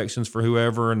have their affections for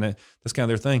whoever, and that's kind of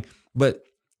their thing. But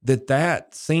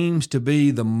that seems to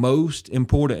be the most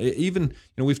important. Even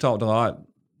we've talked a lot,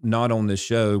 not on this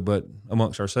show, but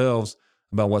amongst ourselves,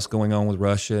 about what's going on with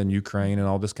Russia and Ukraine and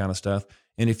all this kind of stuff.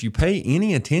 And if you pay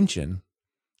any attention,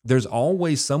 there's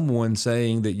always someone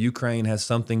saying that Ukraine has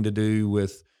something to do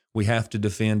with we have to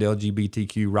defend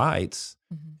LGBTQ rights.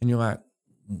 And you're like,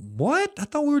 what? I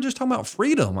thought we were just talking about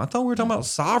freedom. I thought we were talking about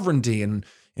sovereignty and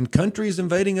and countries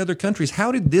invading other countries.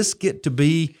 How did this get to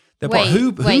be the part? Wait,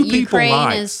 Who people Ukraine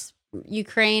likes?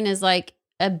 Ukraine is like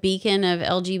a beacon of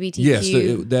LGBTQ. Yes,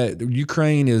 that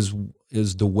Ukraine is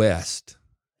the West,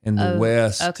 and the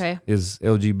West is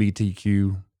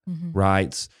LGBTQ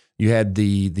rights. You had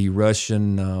the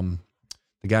Russian,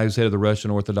 the guy who's head of the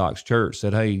Russian Orthodox Church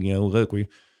said, "Hey, look, we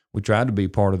tried to be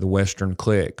part of the Western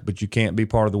clique, but you can't be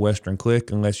part of the Western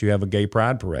clique unless you have a gay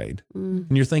pride parade." And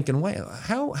you're thinking, "Wait,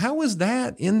 how is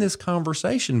that in this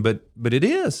conversation?" But it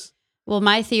is. Well,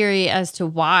 my theory as to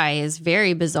why is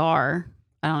very bizarre.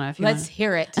 I don't know if you Let's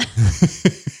hear it.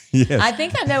 Yes. I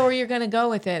think I know where you're going to go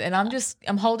with it, and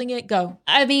I'm holding it. Go.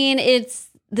 I mean, it's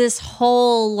this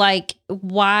whole like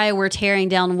why we're tearing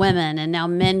down women and now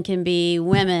men can be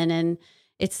women, and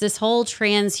it's this whole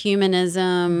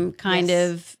transhumanism kind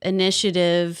of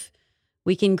initiative.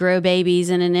 We can grow babies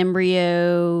in an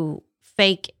embryo,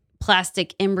 fake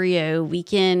plastic embryo. We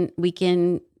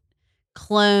can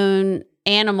clone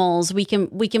animals. We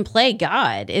can play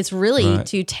God. It's really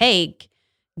to take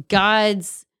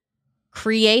God's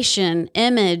creation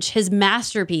image, his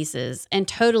masterpieces, and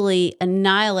totally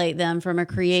annihilate them from a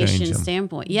creation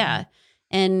standpoint. Yeah.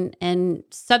 And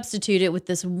substitute it with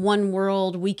this one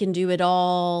world, we can do it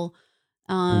all.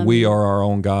 We are our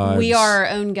own gods. We are our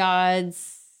own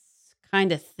gods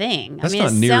kind of thing. That's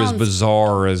not near as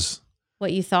bizarre as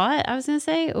what you thought I was going to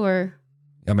say, or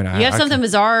I mean, you have something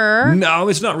bizarre. No,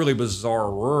 it's not really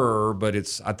bizarre, but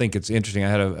I think it's interesting. I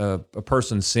had a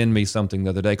person send me something the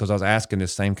other day because I was asking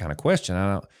this same kind of question.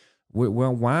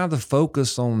 Well, why the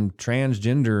focus on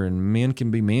transgender and men can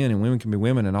be men and women can be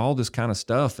women and all this kind of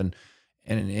stuff? And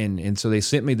so they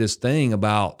sent me this thing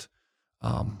about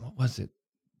what was it?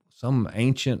 Some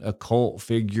ancient occult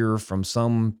figure from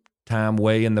some time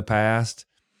way in the past,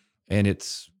 and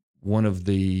it's one of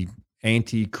the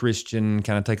anti-Christian,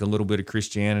 kind of take a little bit of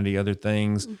Christianity, other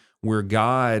things, where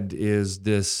God is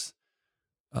this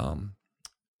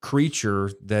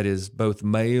creature that is both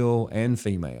male and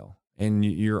female. And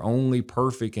you're only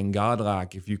perfect and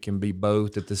godlike if you can be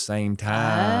both at the same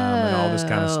time and all this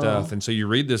kind of stuff. And so you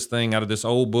read this thing out of this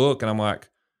old book, and I'm like,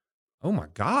 oh my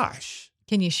gosh.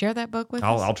 Can you share that book with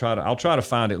us? I'll try to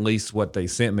find at least what they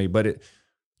sent me, but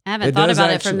I haven't thought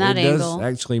about it from that angle. It does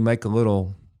actually make a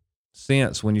little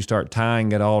sense when you start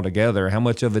tying it all together, how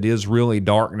much of it is really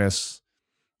darkness.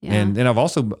 Yeah. And I've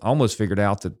also almost figured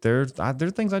out that there are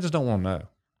things I just don't want to know.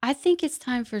 I think it's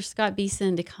time for Scott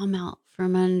Beeson to come out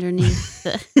from underneath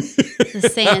the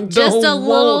sand just a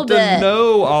little bit. To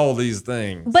know all these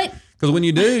things. But because when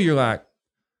you do, you're like,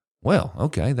 well,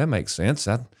 okay, that makes sense.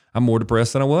 I'm more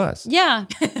depressed than I was. Yeah.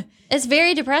 It's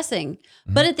very depressing.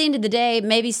 But at the end of the day,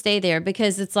 maybe stay there,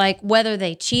 because it's like whether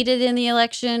they cheated in the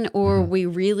election or we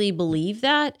really believe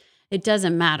that, it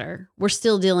doesn't matter. We're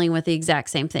still dealing with the exact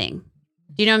same thing.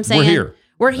 Do you know what I'm saying?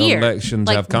 We're here. Elections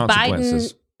have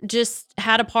consequences. Biden just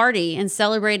had a party and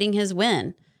celebrating his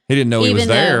win. He didn't know he was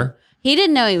there. He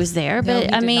didn't know he was there, No,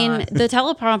 but I mean, the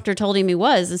teleprompter told him he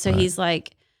was. And so he's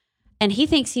like, and he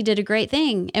thinks he did a great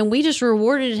thing. And we just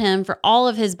rewarded him for all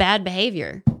of his bad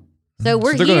behavior. So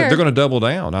we're here. They're going to double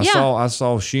down. I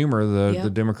saw Schumer, the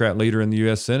Democrat leader in the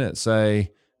U.S. Senate,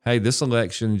 say, "Hey, this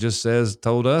election just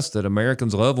told us that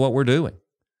Americans love what we're doing."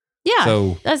 Yeah,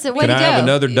 so that's the way to go. Can I have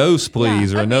another dose,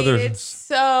 please, or another? It's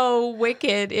so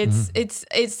wicked.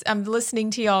 It's. I'm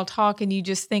listening to y'all talk, and you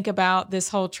just think about this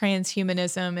whole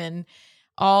transhumanism and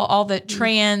all the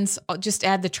trans. Just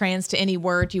add the trans to any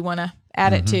word you want to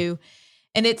add it to,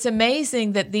 and it's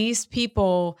amazing that these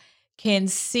people can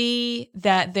see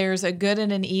that there's a good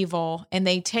and an evil, and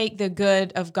they take the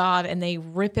good of God and they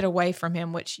rip it away from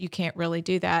him, which you can't really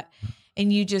do that.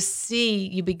 And you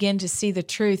begin to see the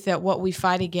truth that what we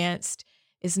fight against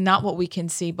is not what we can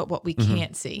see, but what we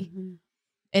can't see.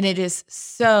 And it is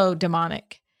so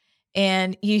demonic.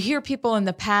 And you hear people in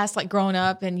the past, like growing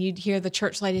up, and you'd hear the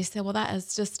church ladies say, well, that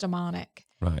is just demonic.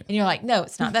 Right. And you're like, no,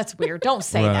 it's not. That's weird. Don't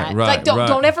say that. Right, like,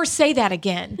 don't ever say that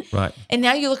again. Right. And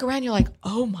now you look around, you're like,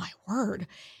 oh my word.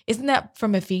 Isn't that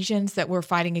from Ephesians that we're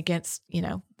fighting against,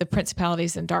 the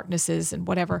principalities and darknesses and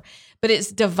whatever? But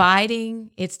it's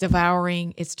dividing, it's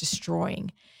devouring, it's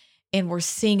destroying. And we're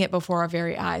seeing it before our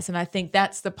very eyes. And I think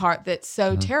that's the part that's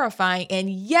so terrifying. And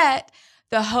yet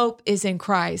the hope is in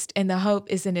Christ, and the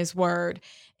hope is in his word.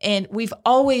 And we've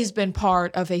always been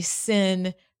part of a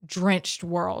sin-drenched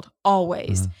world,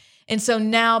 always. And so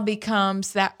now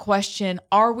becomes that question,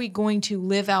 are we going to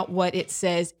live out what it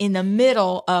says in the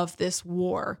middle of this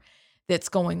war that's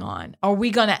going on? Are we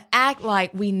going to act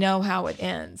like we know how it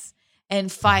ends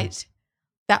and fight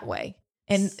that way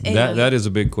And that is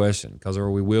a big question, because are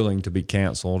we willing to be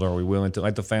canceled? Are we willing to,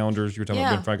 like the founders you were talking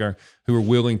about, Ben Franklin, who were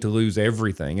willing to lose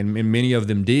everything, and many of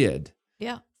them did,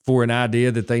 for an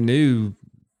idea that they knew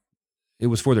it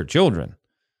was for their children.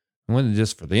 It wasn't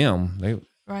just for them.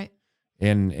 Right.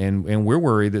 And we're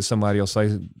worried that somebody will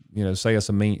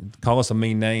call us a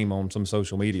mean name on some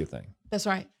social media thing. That's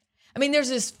right. I mean, there's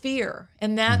this fear,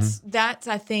 and that's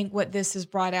I think what this has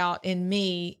brought out in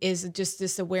me is just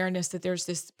this awareness that there's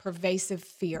this pervasive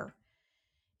fear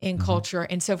in culture.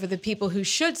 And so for the people who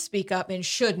should speak up and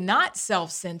should not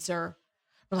self-censor,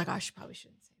 we're like, I probably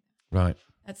shouldn't say that. Right.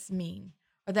 That's mean,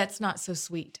 or that's not so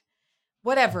sweet,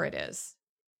 whatever it is.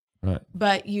 Right.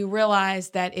 But you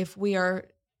realize that if we are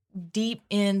deep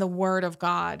in the Word of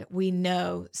God, we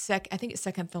know. I think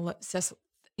it's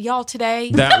y'all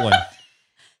today. That one.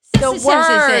 The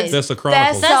word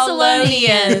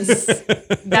Thessalonians.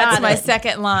 That's my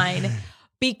second line.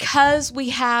 Because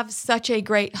we have such a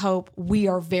great hope, we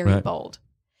are very bold.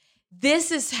 This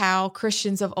is how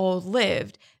Christians of old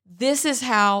lived. This is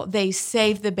how they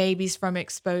saved the babies from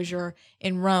exposure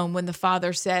in Rome when the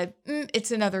father said,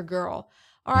 it's another girl.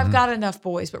 Or I've got enough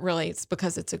boys, but really it's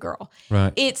because it's a girl.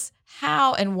 Right. It's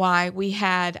how and why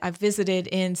I visited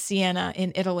in Siena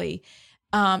in Italy,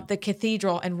 the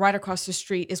cathedral, and right across the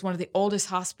street is one of the oldest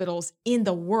hospitals in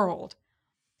the world,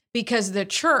 because the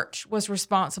church was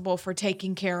responsible for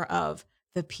taking care of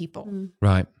the people.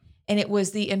 Right. And it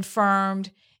was the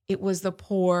infirmed, it was the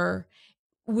poor,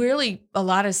 really a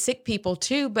lot of sick people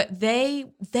too, but they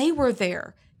were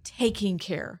there taking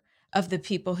care of the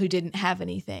people who didn't have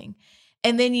anything.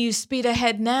 And then you speed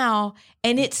ahead now,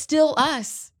 and it's still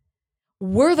us.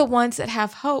 We're the ones that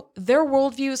have hope. Their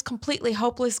worldview is completely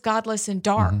hopeless, godless, and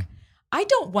dark. I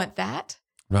don't want that.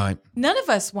 Right. None of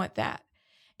us want that.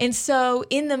 And so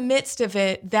in the midst of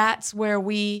it, that's where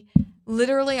we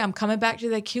literally, I'm coming back to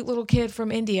that cute little kid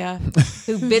from India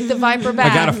who bit the viper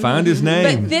back. I got to find his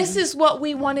name. But this is what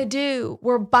we want to do.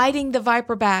 We're biting the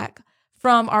viper back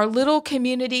from our little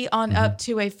community on up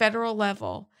to a federal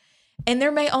level. And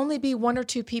there may only be one or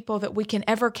two people that we can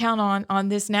ever count on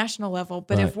this national level.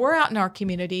 But if we're out in our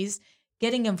communities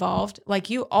getting involved, like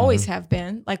you always have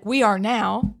been, like we are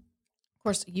now, of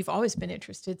course, you've always been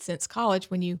interested since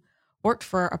college when you worked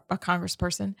for a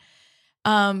congressperson.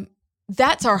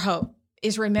 That's our hope,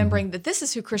 is remembering that this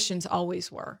is who Christians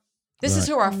always were. This is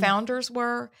who our founders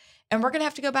were. And we're going to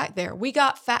have to go back there. We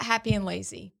got fat, happy, and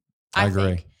lazy, I agree.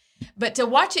 think. But to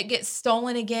watch it get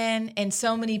stolen again, and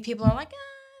so many people are like,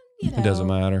 it doesn't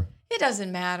matter. It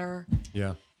doesn't matter.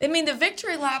 Yeah. I mean, the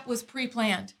victory lap was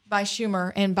pre-planned by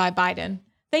Schumer and by Biden.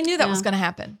 They knew that was going to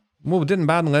happen. Well, didn't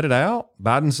Biden let it out?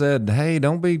 Biden said, "Hey,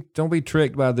 don't be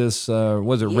tricked by this.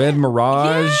 Was it Red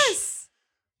Mirage? Yes.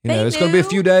 It's going to be a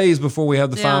few days before we have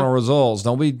the final results.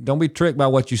 Don't be tricked by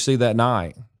what you see that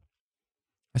night."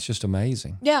 That's just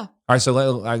amazing. Yeah. All right,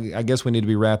 so I guess we need to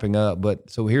be wrapping up. But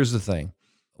so here's the thing.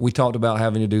 We talked about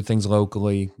having to do things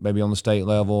locally, maybe on the state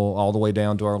level, all the way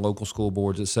down to our local school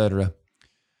boards, et cetera.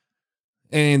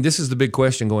 And this is the big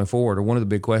question going forward, or one of the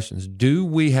big questions. Do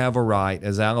we have a right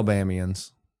as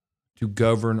Alabamians to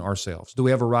govern ourselves? Do we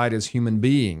have a right as human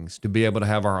beings to be able to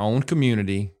have our own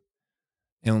community,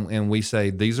 and we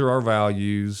say, these are our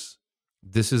values,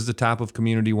 this is the type of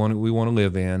community we want to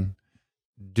live in?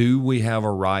 Do we have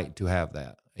a right to have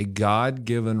that? A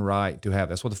God-given right to have.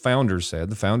 That's what the founders said.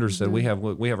 The founders said we have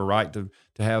a right to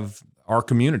have our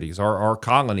communities, our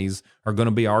colonies are going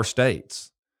to be our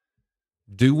states.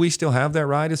 Do we still have that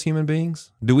right as human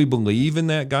beings? Do we believe in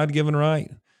that God-given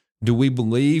right? Do we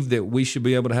believe that we should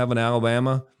be able to have an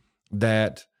Alabama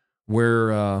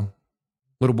where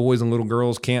little boys and little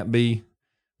girls can't be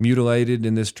mutilated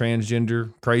in this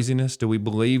transgender craziness? Do we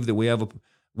believe that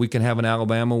we can have an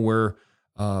Alabama where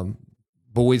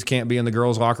boys can't be in the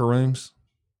girls' locker rooms?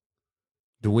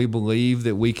 Do we believe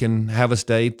that we can have a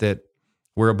state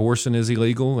where abortion is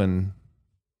illegal and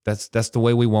that's the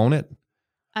way we want it?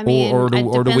 I mean, or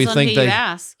do we think you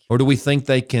ask. Or do we think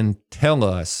they can tell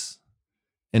us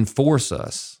and force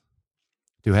us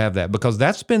to have that? Because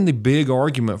that's been the big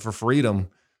argument for freedom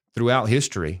throughout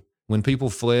history. When people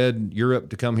fled Europe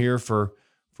to come here for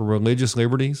religious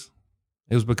liberties,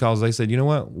 it was because they said, you know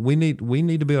what, we need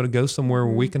to be able to go somewhere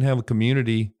where we can have a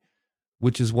community,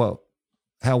 which is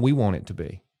how we want it to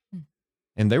be.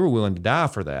 And they were willing to die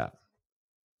for that.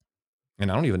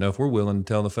 And I don't even know if we're willing to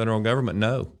tell the federal government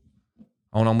no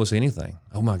on almost anything.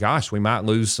 Oh my gosh, we might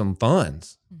lose some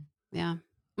funds. Yeah.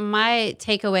 My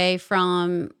takeaway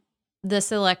from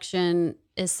this election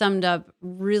is summed up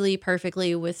really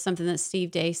perfectly with something that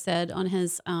Steve Day said on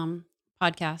his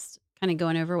podcast, kind of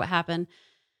going over what happened.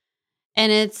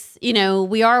 And it's,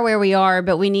 we are where we are,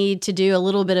 but we need to do a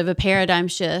little bit of a paradigm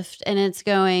shift. And it's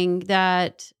going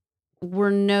that we're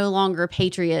no longer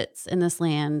patriots in this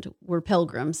land. We're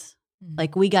pilgrims.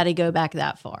 Like, we got to go back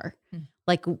that far.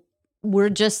 Like, we're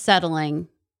just settling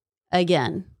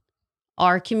again.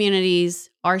 Our communities,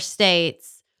 our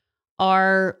states,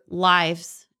 our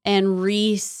lives, and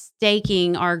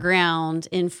restaking our ground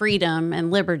in freedom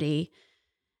and liberty.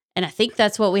 And I think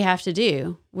that's what we have to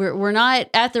do. We're not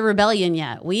at the rebellion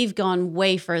yet. We've gone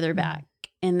way further back,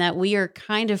 in that we are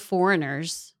kind of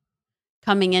foreigners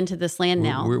coming into this land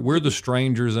now. We're the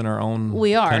strangers in our own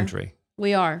country.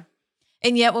 We are.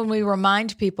 And yet when we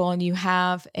remind people, and you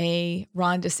have a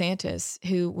Ron DeSantis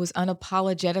who was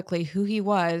unapologetically who he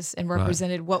was and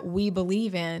represented what we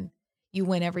believe in, you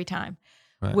win every time.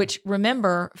 Right. Which,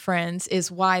 remember, friends,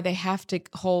 is why they have to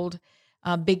hold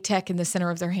big tech in the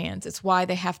center of their hands. It's why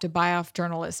they have to buy off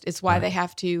journalists. It's why they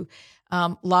have to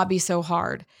lobby so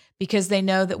hard, because they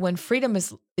know that when freedom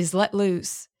is let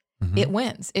loose, it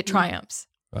wins, it triumphs.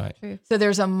 Right. True. So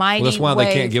there's a mighty Well, that's why way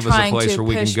they can't of give us a trying place to where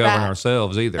we can push govern back.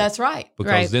 ourselves either. That's right.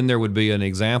 Because then there would be an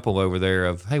example over there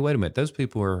of, hey, wait a minute, those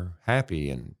people are happy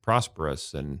and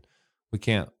prosperous, and we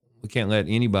can't let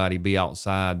anybody be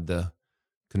outside the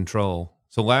control.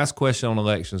 So last question on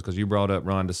elections, because you brought up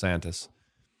Ron DeSantis.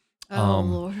 Oh,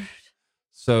 Lord.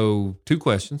 So 2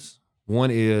 questions. One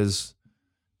is,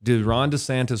 did Ron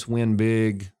DeSantis win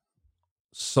big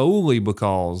solely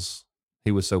because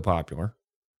he was so popular?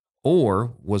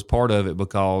 Or was part of it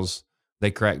because they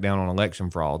cracked down on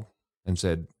election fraud and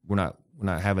said, we're not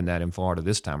having that in Florida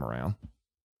this time around?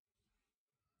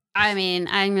 I mean,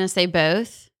 I'm going to say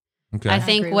both. Okay. I agree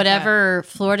think with whatever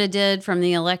Florida did from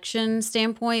the election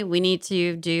standpoint, we need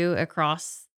to do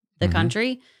across the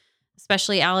country,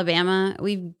 especially Alabama.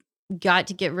 We've got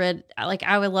to get rid, like,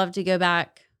 I would love to go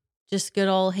back, just good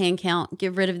old hand count,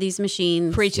 get rid of these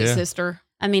machines. Preach it, sister.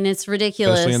 I mean, it's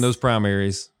ridiculous. Especially in those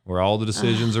primaries where all the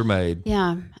decisions are made.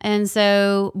 Yeah. And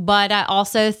so, but I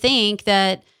also think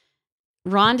that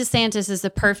Ron DeSantis is the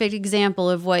perfect example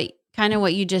of what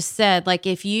you just said. Like,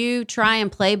 if you try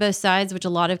and play both sides, which a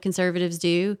lot of conservatives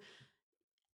do,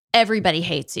 everybody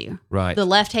hates you. Right. The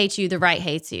left hates you, the right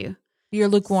hates you. You're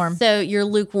lukewarm. So you're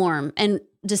lukewarm. And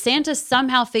DeSantis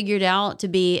somehow figured out to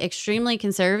be extremely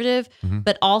conservative,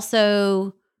 but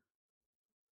also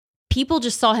people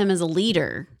just saw him as a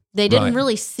leader. They didn't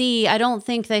really see, I don't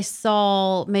think they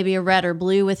saw maybe a red or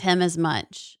blue with him as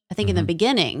much, I think in the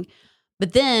beginning.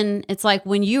 But then it's like,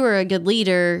 when you are a good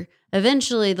leader,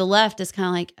 eventually the left is kind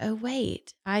of like, oh,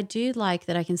 wait, I do like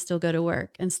that I can still go to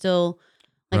work and still,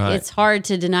 like, it's hard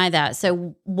to deny that.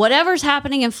 So whatever's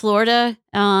happening in Florida,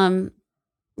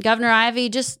 Governor Ivey,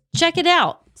 just check it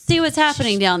out. See what's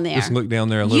happening down there. Just look down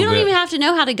there a little bit. You don't even have to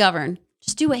know how to govern.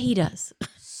 Just do what he does.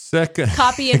 Second,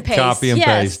 Copy and paste. Copy and Yes.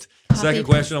 paste. Copy Second and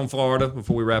question on Florida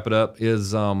before we wrap it up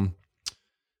is,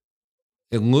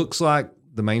 it looks like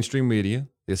the mainstream media,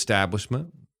 the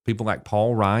establishment, people like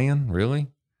Paul Ryan, really,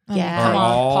 Yeah. are Come on,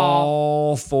 Paul.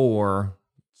 all for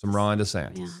some Ron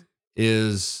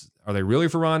DeSantis. Are they really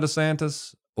for Ron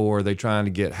DeSantis, or are they trying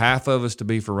to get half of us to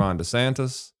be for Ron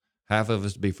DeSantis, half of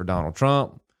us to be for Donald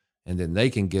Trump, and then they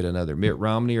can get another Mitt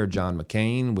Romney or John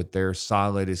McCain with their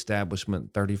solid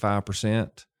establishment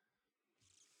 35%?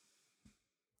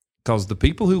 Because the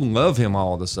people who love him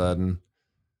all of a sudden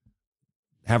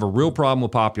have a real problem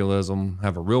with populism,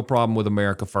 have a real problem with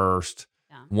America first,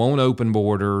 won't open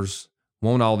borders,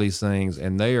 won't all these things,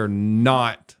 and they are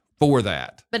not for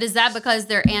that. But is that because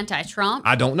they're anti-Trump?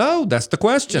 I don't know. That's the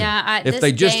question. Yeah, if this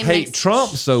they just game hate makes-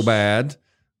 Trump so bad,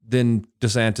 then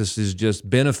DeSantis is just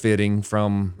benefiting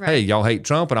from, hey, y'all hate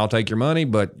Trump and I'll take your money,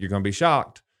 but you're going to be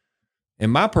shocked.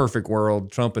 In my perfect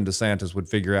world, Trump and DeSantis would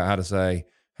figure out how to say,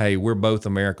 hey, we're both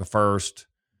America first.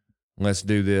 Let's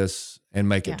do this and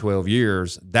make it 12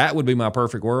 years. That would be my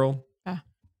perfect world.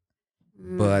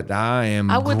 But I am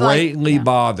greatly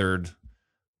bothered.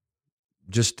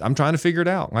 Just, I'm trying to figure it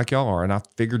out like y'all are. And I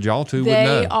figured y'all too would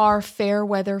know. They are fair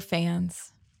weather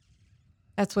fans.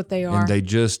 That's what they are. And they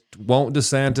just want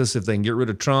DeSantis if they can get rid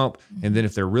of Trump. And then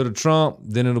if they're rid of Trump,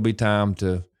 then it'll be time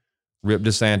to rip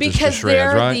DeSantis to because shreds,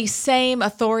 they're right? the same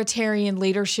authoritarian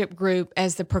leadership group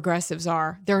as the progressives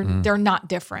are. They're not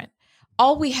different.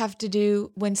 All we have to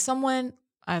do when someone,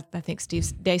 I think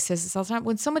Steve Day says this all the time,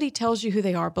 when somebody tells you who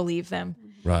they are, believe them.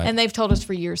 Right. And they've told us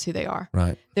for years who they are.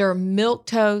 Right. They're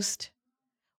milquetoast,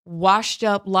 washed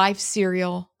up life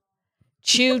cereal,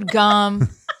 chewed gum.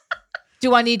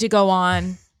 Do I need to go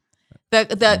on? The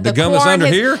gum that's under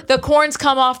here? The corn's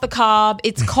come off the cob.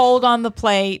 It's cold on the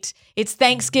plate. It's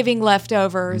Thanksgiving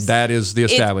leftovers. That is the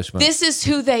establishment. This is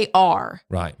who they are.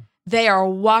 Right. They are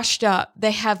washed up.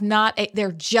 They have not,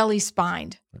 they're jelly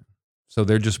spined. So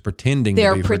they're just pretending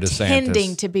They're to be for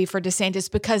pretending DeSantis. to be for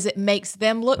DeSantis because it makes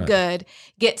them look good,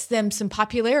 gets them some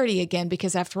popularity again,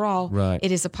 because after all, it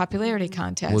is a popularity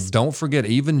contest. Well, don't forget,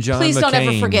 even John Please McCain don't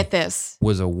ever forget this.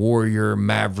 was a warrior,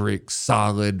 maverick,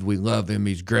 solid. We love him.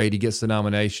 He's great. He gets the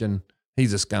nomination.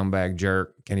 He's a scumbag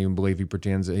jerk. Can't even believe he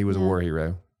pretends that he was a war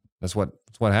hero. That's what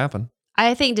happened.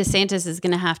 I think DeSantis is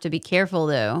going to have to be careful,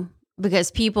 though,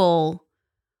 because people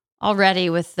already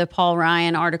with the Paul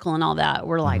Ryan article and all that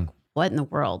were like, what in the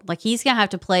world? Like, he's going to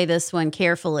have to play this one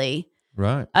carefully.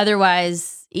 Right.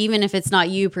 Otherwise, even if it's not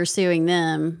you pursuing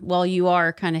them, well, you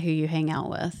are kind of who you hang out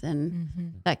with.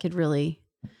 And that could really.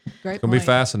 Great It's going to be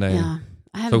fascinating.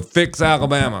 Yeah. So fix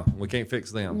Alabama. We can't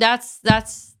fix them. That's the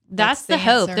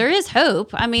hope. answer. There is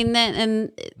hope. I mean,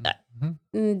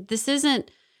 this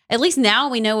isn't. At least now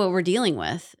we know what we're dealing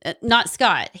with. Not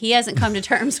Scott. He hasn't come to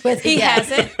terms with it. He yet.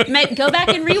 hasn't. Go back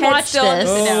and rewatch still this.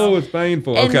 Oh, it's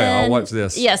painful. And Okay, then- I'll watch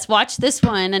this. Yes, watch this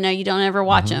one. I know you don't ever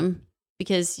watch them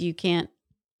because you can't.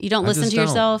 You don't I listen just to don't.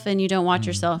 yourself and you don't watch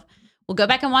yourself. Well, go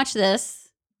back and watch this.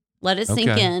 Let it sink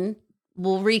Okay. in.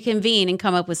 We'll reconvene and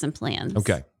come up with some plans.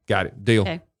 Okay, got it. Deal.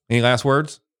 Okay. Any last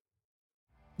words?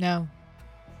 No.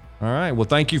 All right. Well,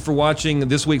 thank you for watching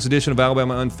this week's edition of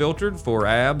Alabama Unfiltered. For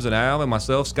Abs and Al and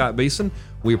myself, Scott Beeson,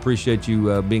 we appreciate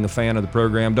you being a fan of the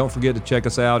program. Don't forget to check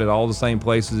us out at all the same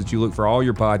places that you look for all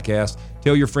your podcasts.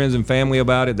 Tell your friends and family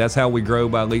about it. That's how we grow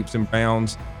by leaps and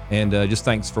bounds. And just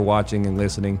thanks for watching and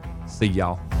listening. See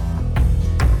y'all.